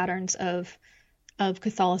the patterns of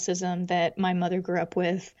Catholicism that my mother grew up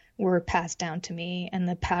with were passed down to me, and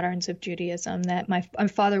the patterns of Judaism that my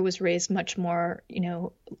father was raised much more,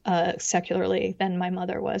 secularly than my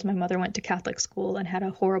mother was. My mother went to Catholic school and had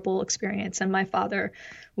a horrible experience, and my father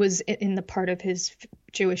was in the part of his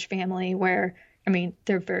Jewish family where,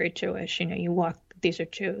 they're very Jewish. These are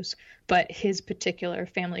Jews, but his particular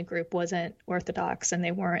family group wasn't Orthodox, and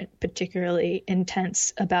they weren't particularly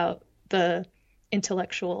intense about the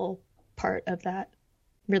intellectual part of that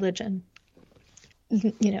religion.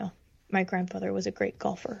 My grandfather was a great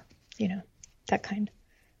golfer, that kind.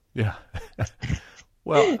 Yeah.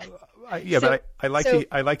 Well, but I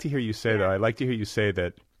like to hear you say that. I like to hear you say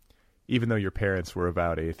that even though your parents were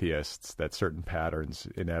avowed atheists, that certain patterns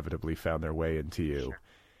inevitably found their way into you. Sure.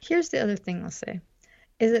 Here's the other thing I'll say,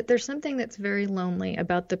 is that there's something that's very lonely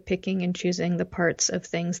about the picking and choosing the parts of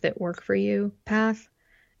things that work for you path.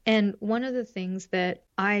 And one of the things that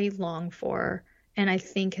I long for, and I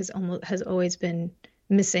think has always been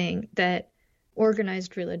missing, that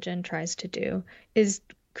organized religion tries to do, is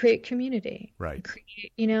create community. Right.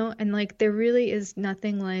 And like there really is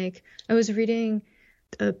nothing like, I was reading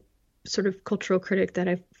a sort of cultural critic that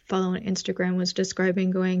I follow on Instagram was describing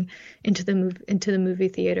going into the movie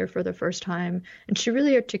theater for the first time, and she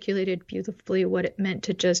really articulated beautifully what it meant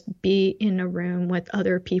to just be in a room with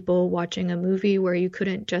other people watching a movie where you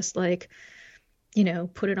couldn't just put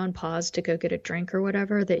it on pause to go get a drink or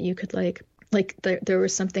whatever, that you could there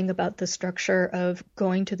was something about the structure of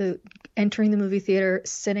entering the movie theater,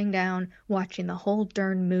 sitting down, watching the whole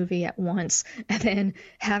darn movie at once, and then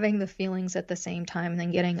having the feelings at the same time, and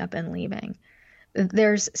then getting up and leaving.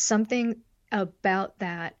 There's something about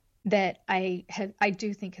that I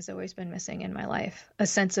do think has always been missing in my life. A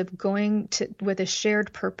sense of going with a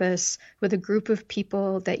shared purpose, with a group of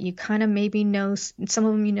people that you kind of maybe know, some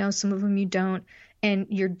of them you know, some of them you don't, and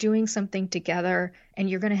you're doing something together, and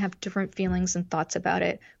you're going to have different feelings and thoughts about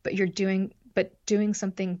it, but doing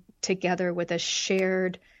something together with a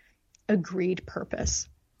shared, agreed purpose.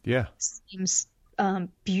 Yeah. Seems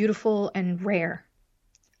beautiful and rare.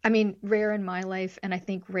 I mean, rare in my life, and I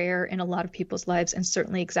think rare in a lot of people's lives, and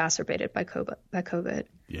certainly exacerbated by COVID.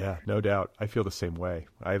 Yeah, no doubt. I feel the same way.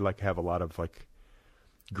 I have a lot of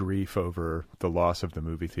grief over the loss of the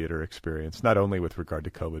movie theater experience, not only with regard to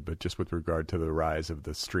COVID, but just with regard to the rise of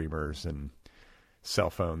the streamers and cell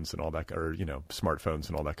phones and all that, or, smartphones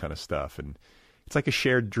and all that kind of stuff. And it's like a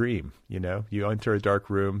shared dream, you enter a dark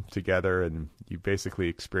room together and you basically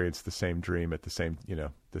experience the same dream at the same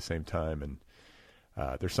time. And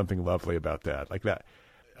there's something lovely about that, like that,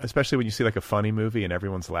 especially when you see a funny movie and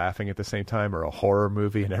everyone's laughing at the same time, or a horror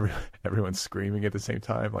movie and everyone's screaming at the same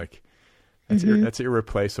time. That's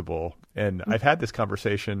irreplaceable. And I've had this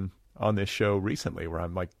conversation on this show recently where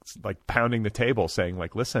I'm like pounding the table saying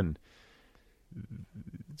listen,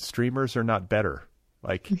 streamers are not better.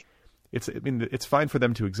 It's fine for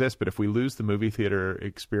them to exist, but if we lose the movie theater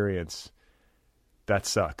experience, that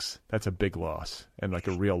sucks. That's a big loss, and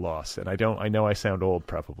a real loss. And I know I sound old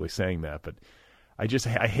probably saying that, but I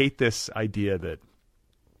hate this idea that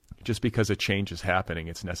just because a change is happening,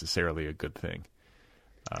 it's necessarily a good thing.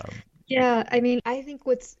 Yeah, I mean, I think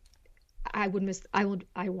I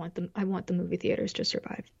want the movie theaters to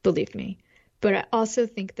survive, believe me. But I also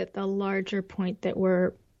think that the larger point that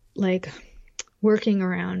we're working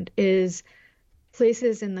around is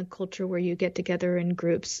places in the culture where you get together in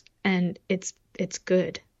groups and it's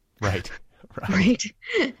good. Right. Right.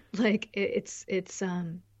 It's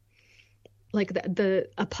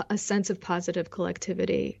a sense of positive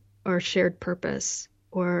collectivity or shared purpose,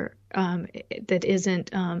 or that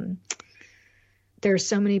isn't there are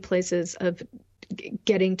so many places of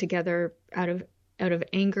getting together out of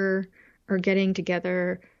anger, or getting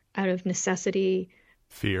together out of necessity,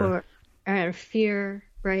 fear, or out of fear,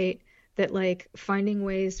 right? That finding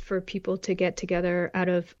ways for people to get together out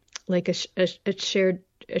of a shared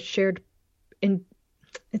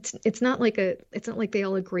it's not like they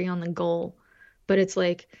all agree on the goal, but it's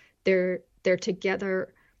they're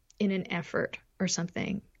together in an effort or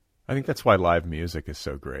something. I think that's why live music is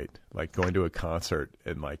so great. Going to a concert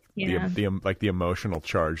and the emotional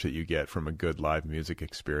charge that you get from a good live music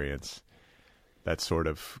experience, that sort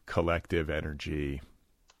of collective energy,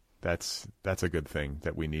 that's a good thing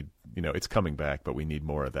that we need. It's coming back, but we need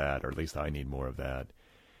more of that, or at least I need more of that.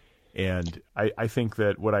 And I think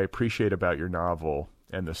that what I appreciate about your novel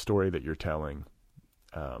and the story that you're telling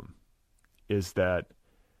is that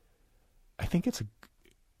I think it's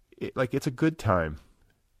a good time.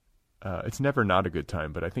 It's never not a good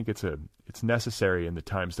time, but I think it's necessary in the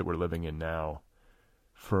times that we're living in now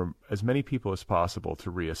for as many people as possible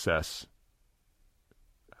to reassess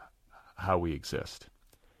how we exist,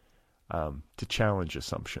 to challenge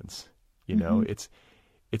assumptions.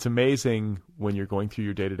 It's amazing when you're going through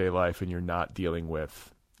your day-to-day life and you're not dealing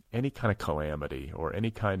with any kind of calamity or any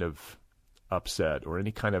kind of upset or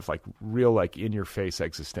any kind of real in-your-face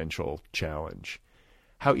existential challenge,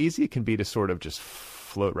 how easy it can be to sort of just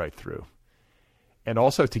float right through. And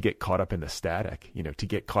also to get caught up in the static, to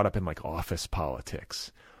get caught up in office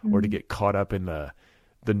politics, or to get caught up in the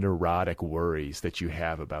neurotic worries that you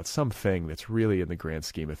have about something that's really, in the grand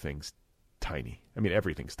scheme of things, tiny. I mean,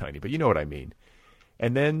 everything's tiny, but you know what I mean.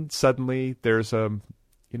 And then suddenly there's a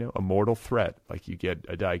mortal threat. You get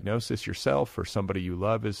a diagnosis yourself, or somebody you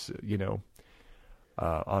love is,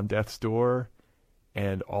 on death's door,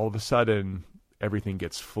 and all of a sudden everything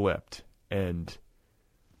gets flipped. And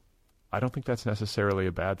I don't think that's necessarily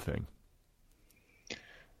a bad thing.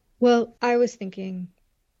 Well, I was thinking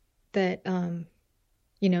that,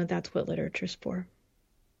 that's what literature's for.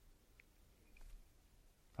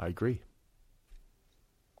 I agree.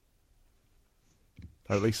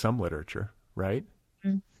 Or at least some literature, right?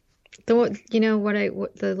 The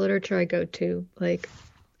literature I go to,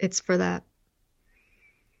 it's for that.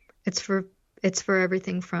 It's for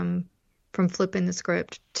everything from flipping the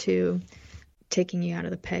script to taking you out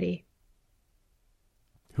of the petty.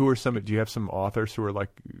 Who are do you have some authors who are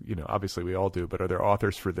obviously we all do, but are there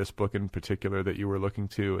authors for this book in particular that you were looking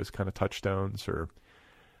to as kind of touchstones, or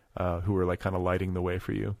who were kind of lighting the way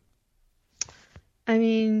for you? I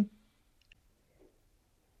mean,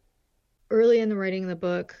 early in the writing of the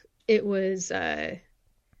book, it was Hunger,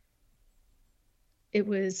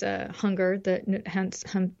 Knut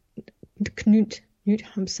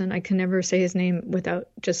Hamsun. I can never say his name without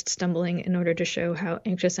just stumbling in order to show how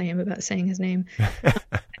anxious I am about saying his name.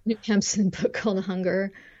 Knut Hamsun book called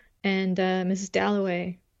Hunger, and Mrs.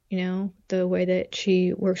 Dalloway, the way that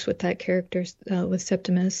she works with that character, with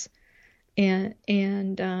Septimus. And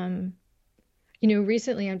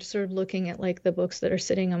recently I'm just sort of looking at the books that are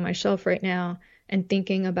sitting on my shelf right now and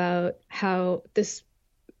thinking about how this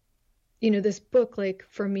book,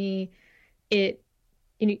 for me, it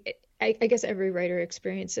you know, I guess every writer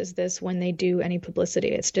experiences this when they do any publicity.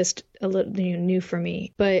 It's just a little, new for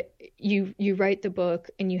me. But you write the book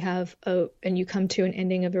and and you come to an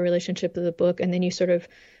ending of a relationship of the book, and then you sort of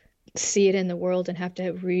see it in the world and have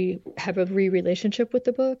to have a relationship with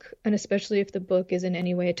the book. And especially if the book is in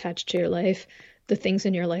any way attached to your life, the things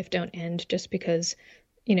in your life don't end just because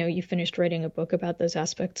you finished writing a book about those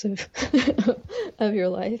aspects of of your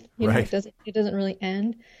life. Right. It doesn't really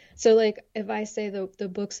end. So like if I say the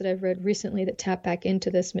books that I've read recently that tap back into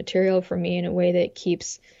this material for me in a way that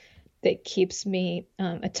keeps me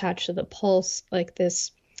attached to the pulse, like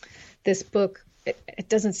this book, it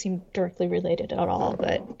doesn't seem directly related at all,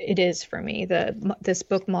 but it is for me. This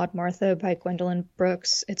book, Maud Martha by Gwendolyn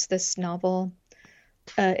Brooks. It's this novel.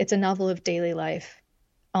 It's a novel of daily life,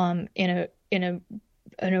 in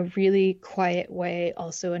a really quiet way.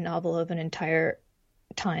 Also a novel of an entire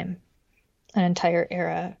time, an entire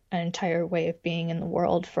era, an entire way of being in the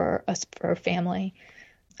world for us, for a family.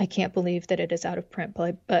 I can't believe that it is out of print,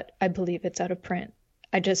 but I believe it's out of print.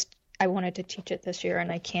 I wanted to teach it this year,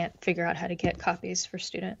 and I can't figure out how to get copies for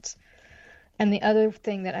students. And the other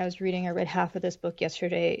thing that I was reading, I read half of this book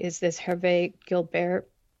yesterday, is this Hervé Gilbert,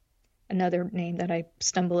 another name that I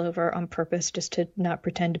stumble over on purpose just to not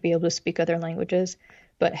pretend to be able to speak other languages.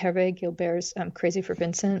 But Hervé Gilbert's Crazy for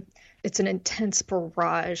Vincent. It's an intense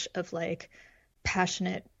barrage of like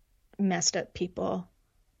passionate, messed up people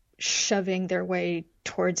shoving their way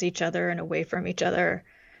towards each other and away from each other.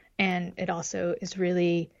 And it also is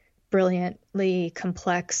really brilliantly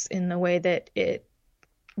complex in the way that it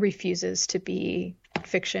refuses to be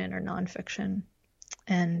fiction or nonfiction.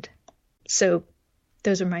 And so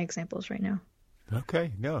those are my examples right now.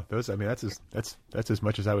 Okay. No, that's as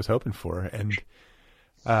much as I was hoping for. And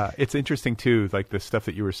it's interesting too, like the stuff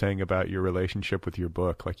that you were saying about your relationship with your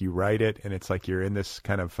book, like you write it and it's like you're in this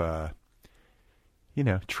kind of,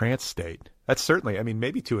 trance state. That's certainly,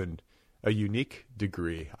 maybe to a unique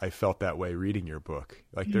degree, I felt that way reading your book.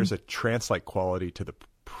 Like there's a trance-like quality to the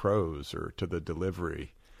prose or to the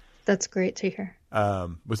delivery. That's great to hear.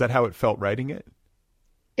 Was that how it felt writing it?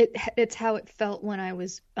 It's how it felt when I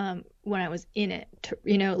was in it.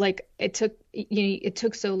 Like it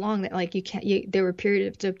took so long that like there were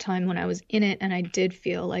periods of time when I was in it and I did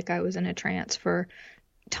feel like I was in a trance for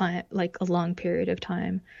time, like a long period of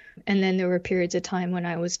time. And then there were periods of time when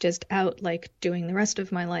I was just out, like doing the rest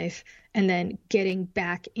of my life, and then getting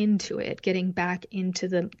back into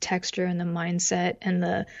the texture and the mindset and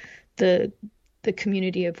the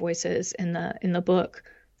community of voices in the book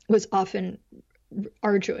was often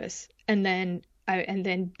arduous. And then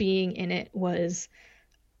being in it was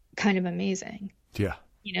kind of amazing. Yeah.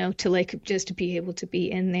 To like just be able to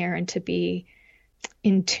be in there and to be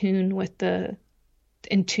in tune with the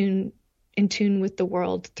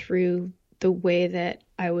world through the way that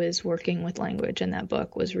I was working with language in that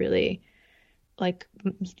book was really like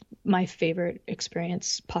my favorite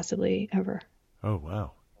experience possibly ever. Oh,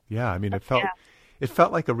 wow. Yeah. It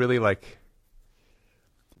felt like a really like,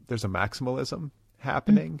 there's a maximalism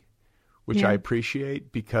happening, which I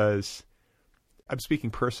appreciate because I'm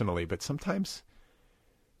speaking personally, but sometimes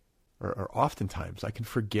or oftentimes I can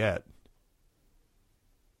forget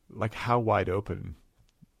like how wide open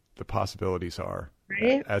the possibilities are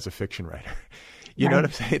as a fiction writer. You know what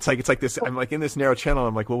I'm saying? It's like this, I'm like in this narrow channel.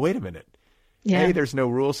 I'm like, well, wait a minute. Yeah. Hey, there's no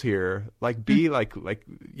rules here. Like be like,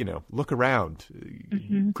 look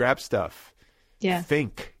around, grab stuff,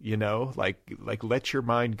 think, like let your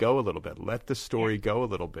mind go a little bit. Let the story go a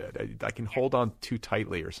little bit. I can hold on too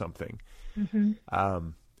tightly or something.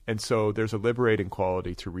 And so there's a liberating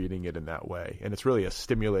quality to reading it in that way. And it's really a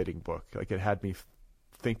stimulating book. Like it had me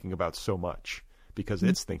thinking about so much because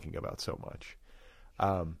it's thinking about so much.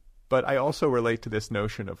 But I also relate to this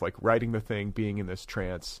notion of like writing the thing, being in this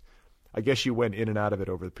trance. I guess you went in and out of it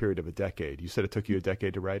over the period of a decade. You said it took you a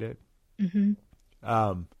decade to write it.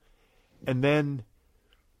 And then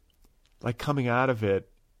like coming out of it,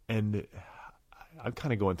 and I'm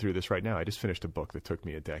kind of going through this right now. I just finished a book that took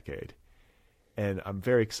me a decade. And I'm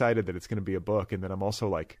very excited that it's going to be a book. And then I'm also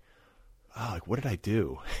like, what did I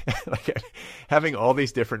do? Like having all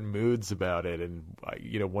these different moods about it and,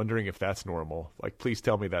 wondering if that's normal. Like, please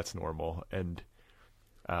tell me that's normal. And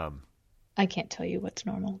I can't tell you what's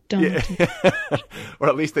normal. Don't. Or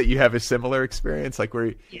at least that you have a similar experience. Like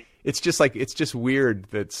where it's just weird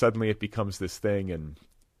that suddenly it becomes this thing and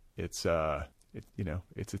it's,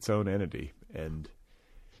 it's its own entity. And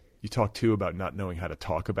you talk too about not knowing how to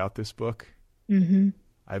talk about this book.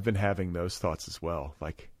 I've been having those thoughts as well.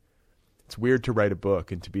 Like, it's weird to write a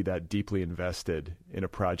book and to be that deeply invested in a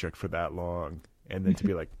project for that long, and then to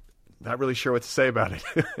be like, not really sure what to say about it.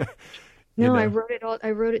 you No, I know? wrote it all.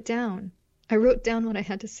 I wrote it down. I wrote down what I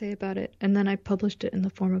had to say about it, and then I published it in the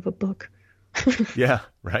form of a book. Yeah,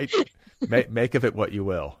 right. Make of it what you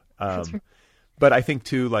will. That's right. But I think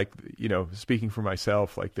too, like, speaking for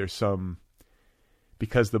myself, like there's some,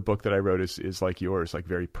 because the book that I wrote is like yours, like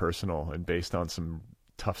very personal and based on some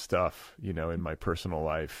tough stuff, in my personal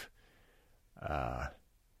life. I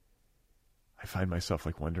find myself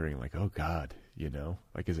like wondering, like, oh God,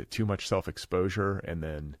 like, is it too much self-exposure? And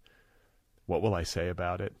then what will I say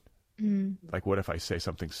about it? Mm. Like, what if I say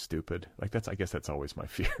something stupid? Like, I guess that's always my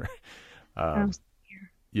fear.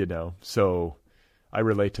 So I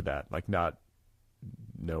relate to that, like not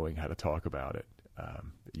knowing how to talk about it.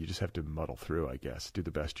 You just have to muddle through, I guess, do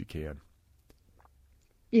the best you can.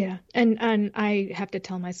 Yeah, and I have to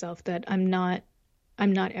tell myself that I'm not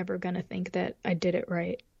ever going to think that I did it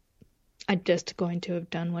right. I'm just going to have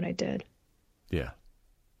done what I did. Yeah.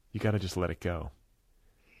 You got to just let it go.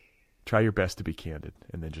 Try your best to be candid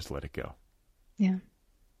and then just let it go. Yeah.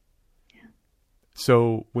 Yeah.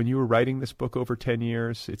 So when you were writing this book over 10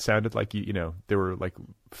 years, it sounded like there were like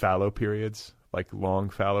fallow periods, like long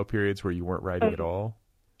fallow periods where you weren't writing at all.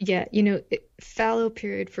 Yeah, fallow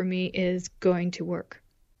period for me is going to work.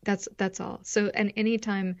 That's all. So, and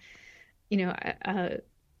anytime, I have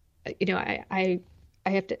a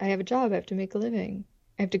job, I have to make a living,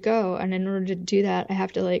 I have to go, and in order to do that, I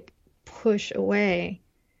have to like push away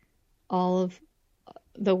all of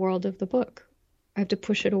the world of the book. I have to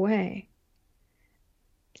push it away.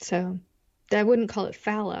 So I wouldn't call it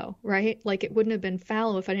fallow, right? Like it wouldn't have been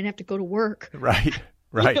fallow if I didn't have to go to work. Right.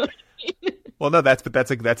 Right. Well, no, that's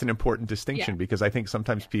an important distinction, because I think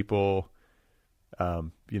sometimes people,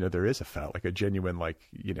 there is a fallow, like a genuine, like,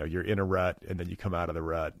 you're in a rut and then you come out of the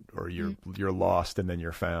rut, or you're lost and then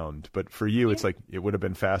you're found. But for you, it's like, it would have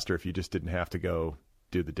been faster if you just didn't have to go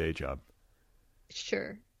do the day job.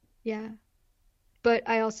 Sure. Yeah. But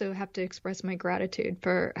I also have to express my gratitude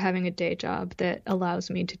for having a day job that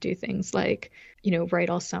allows me to do things like,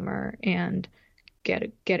 write all summer and get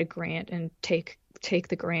a grant and take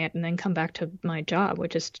the grant and then come back to my job,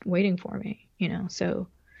 which is waiting for me, So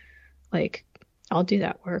like, I'll do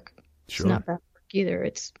that work. Sure. It's not bad work either.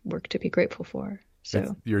 It's work to be grateful for.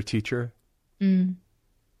 So you're a teacher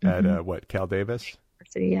at what, Cal Davis?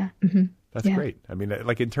 University, yeah. Mm-hmm. That's great. I mean,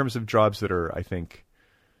 like in terms of jobs that are, I think,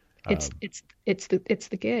 it's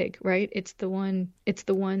the gig, right? It's the one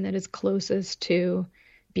that is closest to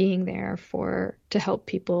being there to help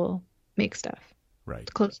people make stuff. Right.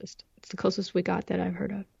 It's the closest we got that I've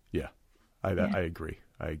heard of. Yeah. I agree.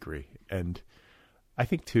 And I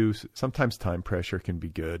think too, sometimes time pressure can be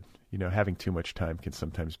good. Having too much time can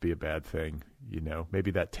sometimes be a bad thing.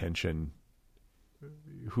 Maybe that tension,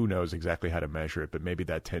 who knows exactly how to measure it, but maybe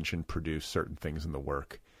that tension produced certain things in the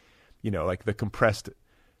work. Like the compressed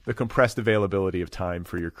availability of time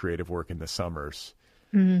for your creative work in the summers.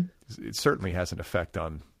 Mm-hmm. It certainly has an effect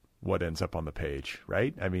on what ends up on the page,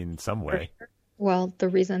 right? I mean, in some way. Sure. Well, the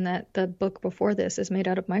reason that the book before this is made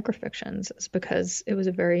out of microfictions is because it was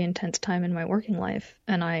a very intense time in my working life,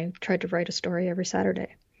 and I tried to write a story every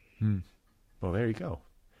Saturday. Well, there you go.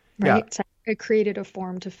 Right? Yeah. So I created a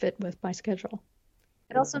form to fit with my schedule.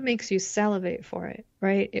 It also makes you salivate for it,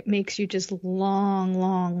 right? It makes you just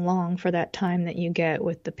long for that time that you get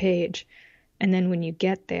with the page. And then when you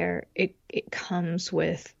get there, it comes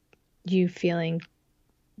with you feeling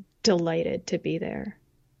delighted to be there.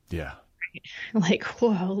 Yeah. Like,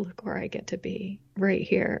 whoa, look where I get to be right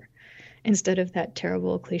here. Instead of that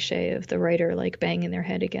terrible cliche of the writer like banging their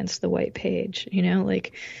head against the white page,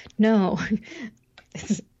 like, no,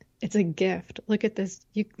 it's a gift. Look at this.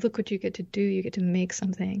 Look what you get to do. You get to make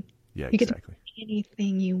something. Yeah, you exactly. Get to make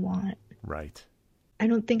anything you want. Right. I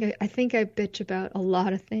think I bitch about a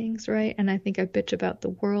lot of things, right? And I think I bitch about the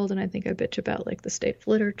world, and I think I bitch about like the state of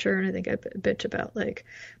literature, and I think I bitch about like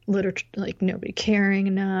literature, like nobody caring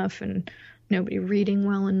enough, and nobody reading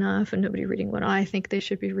well enough, and nobody reading what I think they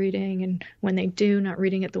should be reading, and when they do, not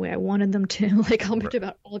reading it the way I wanted them to. Like I'll bitch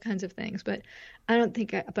about all kinds of things, but I don't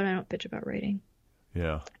bitch about writing.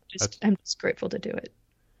 Yeah. I'm just grateful to do it.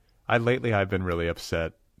 Lately I've been really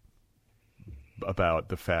upset about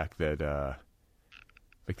the fact that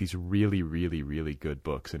like these really, really, really good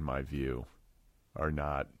books, in my view, are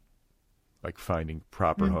not like finding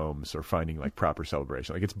proper homes or finding like proper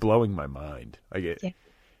celebration. Like it's blowing my mind. Like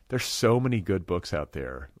there's so many good books out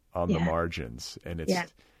there on the margins, and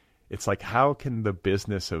it's like, how can the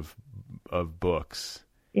business of books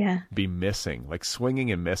be missing, like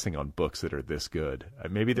swinging and missing on books that are this good?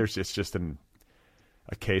 Maybe it's just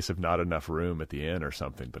a case of not enough room at the inn or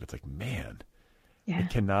something, but it's like, man, Yeah.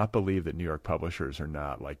 cannot believe that New York publishers are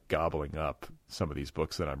not like gobbling up some of these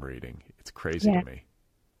books that I'm reading. It's crazy to me.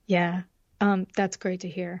 Yeah. That's great to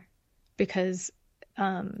hear because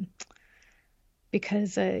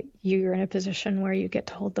you're in a position where you get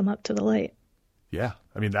to hold them up to the light. Yeah.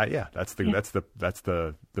 I mean that's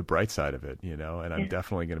the bright side of it, you know, and I'm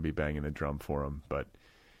definitely going to be banging the drum for them, but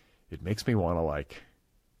it makes me want to like,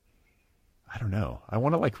 I don't know. I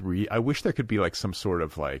want to like I wish there could be like some sort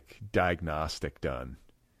of like diagnostic done,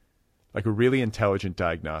 like a really intelligent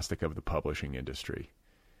diagnostic of the publishing industry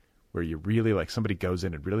where you really like somebody goes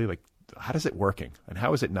in and really like, how is it working and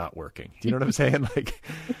how is it not working? Do you know what I'm saying?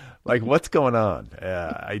 Like what's going on?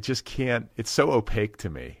 I just can't, it's so opaque to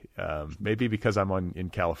me. Maybe because I'm in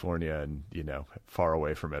California and, you know, far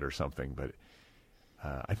away from it or something, but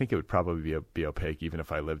I think it would probably be opaque even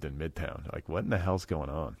if I lived in Midtown. Like, what in the hell's going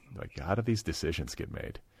on? Like, how do these decisions get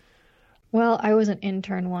made? Well, I was an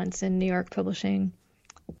intern once in New York publishing.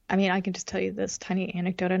 I mean, I can just tell you this tiny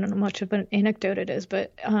anecdote. I don't know much of an anecdote it is,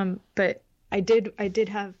 but I did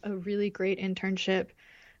have a really great internship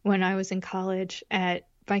when I was in college at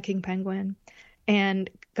Viking Penguin, and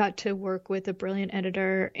got to work with a brilliant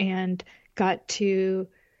editor and got to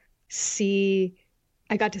see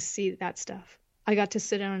that stuff. I got to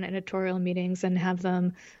sit in on editorial meetings and have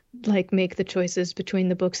them like make the choices between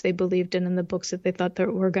the books they believed in and the books that they thought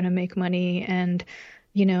that were going to make money. And,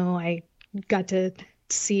 you know, I got to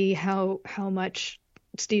see how much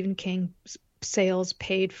Stephen King sales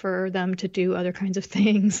paid for them to do other kinds of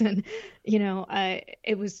things. And, you know,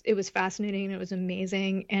 it was fascinating and it was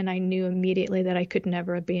amazing. And I knew immediately that I could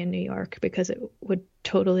never be in New York because it would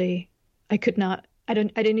totally, I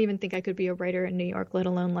didn't even think I could be a writer in New York, let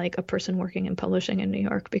alone like a person working in publishing in New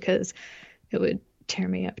York, because it would tear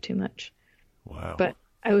me up too much. Wow. But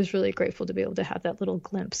I was really grateful to be able to have that little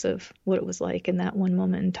glimpse of what it was like in that one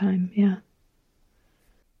moment in time. Yeah.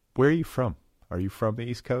 Where are you from? Are you from the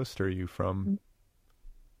East Coast or are you from?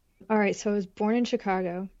 All right. So I was born in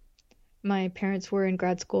Chicago. My parents were in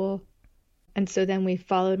grad school. And so then we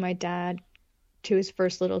followed my dad to his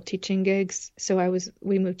first little teaching gigs. So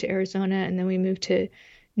we moved to Arizona and then we moved to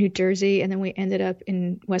New Jersey and then we ended up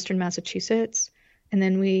in Western Massachusetts. And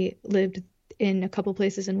then we lived in a couple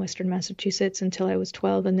places in Western Massachusetts until I was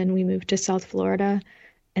 12. And then we moved to South Florida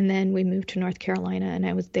and then we moved to North Carolina and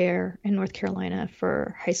I was there in North Carolina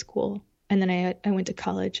for high school. And then I went to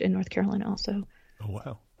college in North Carolina also. Oh,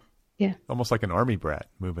 wow. Yeah. Almost like an army brat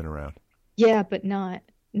moving around. Yeah, but not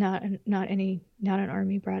an army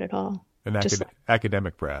brat at all. An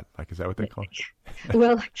academic brat, like, is that what they call it?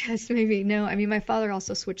 Well, I guess maybe. No, I mean, my father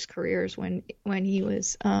also switched careers when he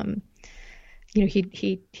was, you know,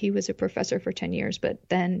 he was a professor for 10 years, but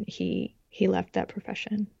then he left that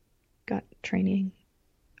profession, got training,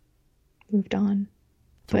 moved on.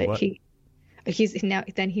 But what? he was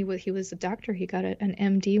a doctor. He got an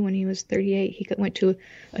MD when he was 38. He went to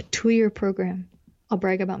a 2-year program. I'll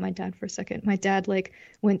brag about my dad for a second. My dad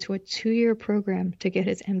went to a 2-year program to get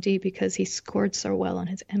his MD because he scored so well on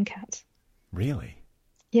his MCATs. Really?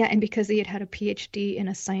 Yeah, and because he had a PhD in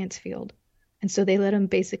a science field. And so they let him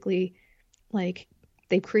basically,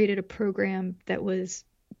 they created a program that was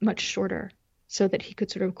much shorter so that he could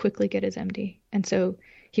sort of quickly get his MD. And so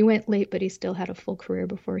he went late, but he still had a full career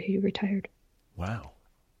before he retired. Wow.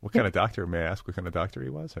 What kind of doctor, may I ask what kind of doctor he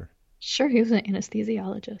was? Or? Sure, he was an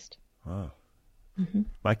anesthesiologist. Oh. Mm-hmm.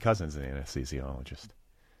 My cousin's an anesthesiologist.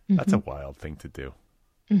 Mm-hmm. That's a wild thing to do.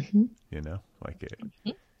 Mm-hmm. You know, like it.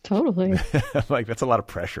 Totally. Like, that's a lot of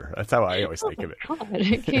pressure. That's how I always think of it. God,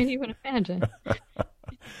 I can't even imagine.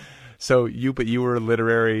 So you were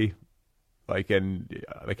literary,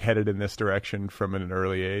 headed in this direction from an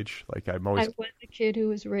early age. I was a kid who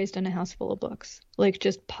was raised in a house full of books,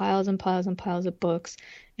 just piles and piles and piles of books,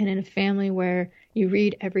 and in a family where you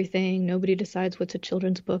read everything. Nobody decides what's a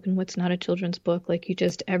children's book and what's not a children's book.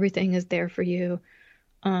 Everything is there for you.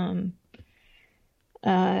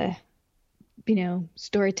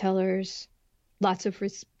 Storytellers, lots of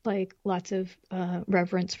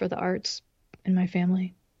reverence for the arts in my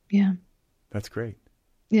family. Yeah. That's great.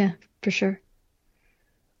 Yeah, for sure.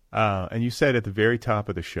 And you said at the very top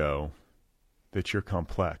of the show that you're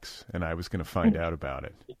complex, and I was going to find out about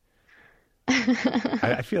it.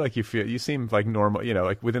 I feel like you seem like normal,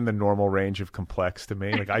 within the normal range of complex to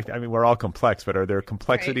me. I mean, we're all complex, but are there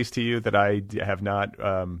complexities to you that I have not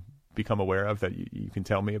become aware of that you can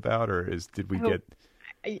tell me about, or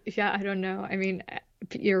Yeah, I don't know. I mean,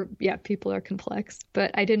 people are complex,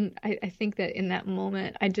 but I think that in that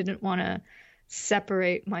moment, I didn't want to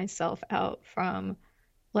separate myself out from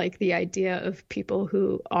the idea of people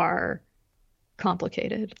who are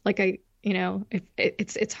complicated.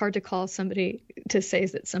 It's hard to call somebody to say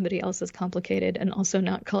that somebody else is complicated and also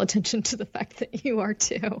not call attention to the fact that you are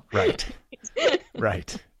too. Right.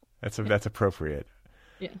 Right. That's appropriate.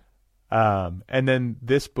 Yeah. And then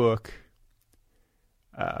this book,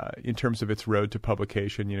 in terms of its road to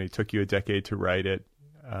publication, it took you a decade to write it.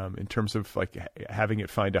 In terms of like having it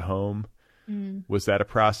find a home, was that a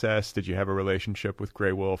process? Did you have a relationship with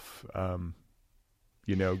Grey Wolf,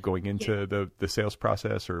 going into the sales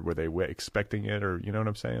process, or were they expecting it, or you know what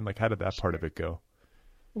I'm saying? Like, how did that part of it go?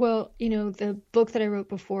 Well, the book that I wrote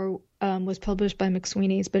before was published by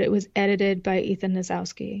McSweeney's, but it was edited by Ethan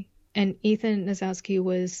Nazowski. And Ethan Nazowski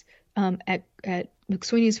was at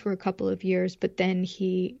McSweeney's for a couple of years, but then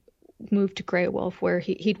he moved to Grey Wolf, where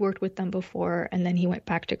he'd worked with them before, and then he went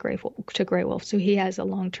back to Grey Wolf. So he has a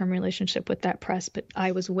long-term relationship with that press, but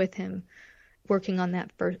I was with him working on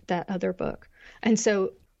that other book. And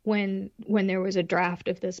so when there was a draft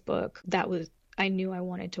of this book, I knew I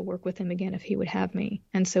wanted to work with him again if he would have me.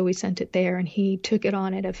 And so we sent it there, and he took it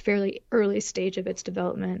on at a fairly early stage of its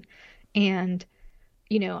development. And,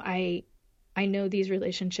 I know these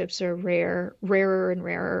relationships are rarer and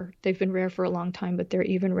rarer. They've been rare for a long time, but they're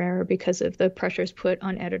even rarer because of the pressures put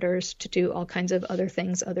on editors to do all kinds of other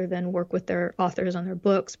things other than work with their authors on their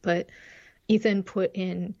books. But Ethan put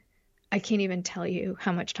in, I can't even tell you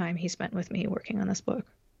how much time he spent with me working on this book.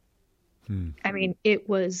 I mean, it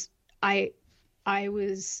was, I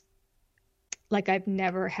was like, I've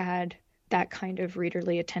never had that kind of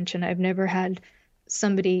readerly attention. I've never had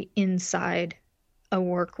somebody inside a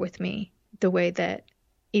work with me the way that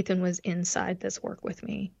Ethan was inside this work with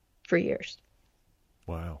me for years.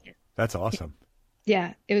 Wow. That's awesome.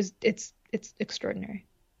 Yeah, it's extraordinary.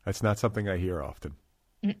 That's not something I hear often.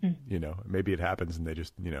 Mm-mm. Maybe it happens and they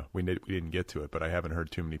just, we didn't get to it, but I haven't heard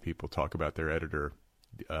too many people talk about their editor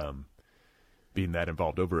being that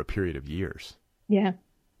involved over a period of years. Yeah.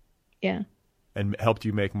 Yeah. And helped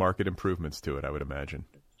you make market improvements to it, I would imagine.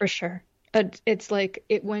 For sure. It's like,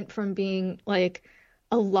 it went from being like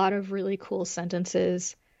a lot of really cool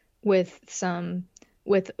sentences with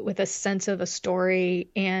a sense of a story.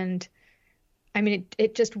 And I mean,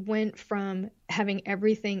 it just went from having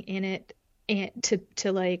everything in it and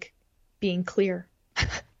to like being clear,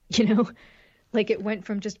 like it went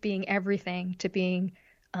from just being everything to being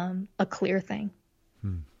a clear thing.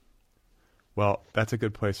 Well, that's a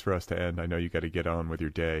good place for us to end. I know you got to get on with your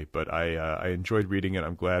day, but I enjoyed reading it.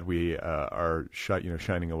 I'm glad we are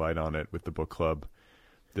shining a light on it with the book club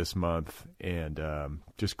this month, and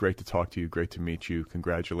just great to talk to you. Great to meet you.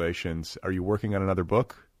 Congratulations. Are you working on another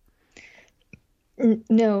book?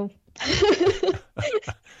 No.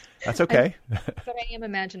 That's okay. But I am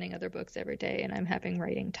imagining other books every day, and I'm having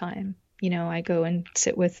writing time. I go and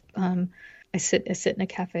sit with, I sit in a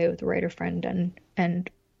cafe with a writer friend and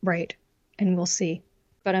write, and we'll see.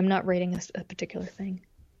 But I'm not writing a particular thing.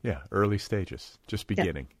 Yeah, early stages, just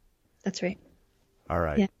beginning. Yeah, that's right. All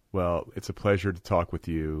right. Yeah. Well, it's a pleasure to talk with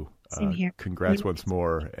you. Same here. Congrats once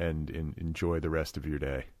more, and enjoy the rest of your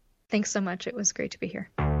day. Thanks so much. It was great to be here.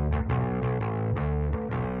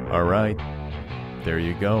 All right. There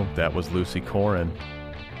you go. That was Lucy Corin.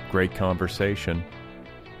 Great conversation.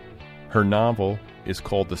 Her novel is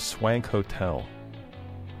called The Swank Hotel.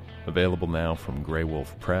 Available now from Grey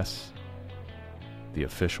Wolf Press. The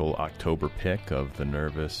official October pick of the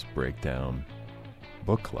Nervous Breakdown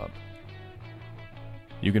Book Club.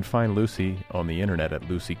 You can find Lucy on the internet at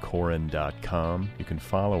lucycorin.com. You can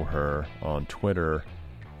follow her on Twitter.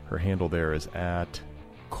 Her handle there is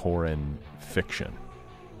 @CorinFiction.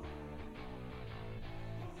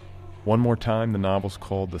 One more time, the novel's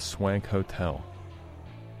called The Swank Hotel.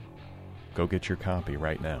 Go get your copy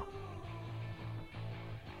right now.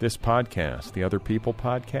 This podcast, the Other People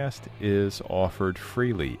podcast, is offered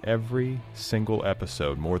freely. Every single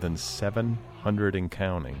episode, more than 700 and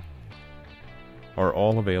counting, are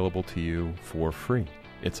all available to you for free.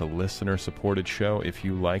 It's a listener-supported show. If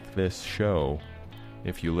you like this show,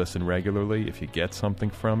 if you listen regularly, if you get something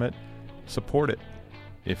from it, support it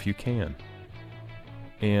if you can.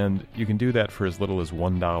 And you can do that for as little as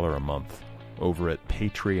 $1 a month over at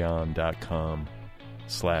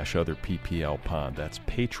patreon.com/otherpplpod. That's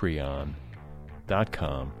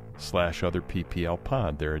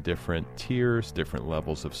patreon.com/otherpplpod. There are different tiers, different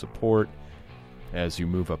levels of support. As you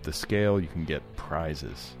move up the scale, you can get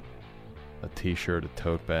prizes. A t-shirt, a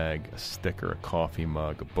tote bag, a sticker, a coffee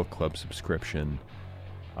mug, a book club subscription.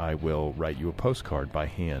 I will write you a postcard by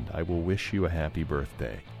hand. I will wish you a happy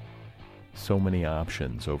birthday. So many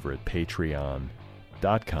options over at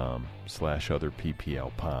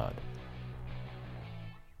patreon.com/otherpplpod.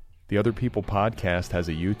 The Other People podcast has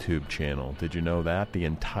a YouTube channel. Did you know that? The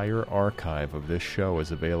entire archive of this show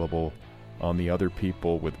is available on the Other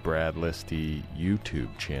People with Brad Listy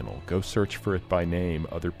YouTube channel. Go search for it by name,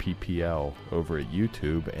 Other PPL, over at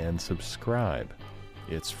YouTube and subscribe.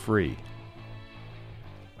 It's free.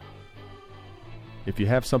 If you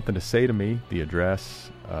have something to say to me, the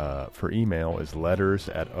address for email is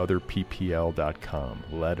letters@otherppl.com.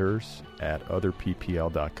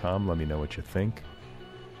 Letters@otherppl.com. Let me know what you think.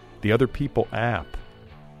 The Other People app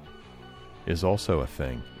is also a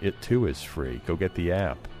thing. It too is free. Go get the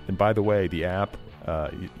app. And by the way, the app,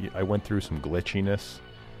 I went through some glitchiness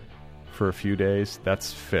for a few days.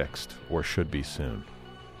 That's fixed, or should be soon.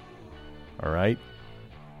 All right?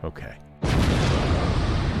 Okay.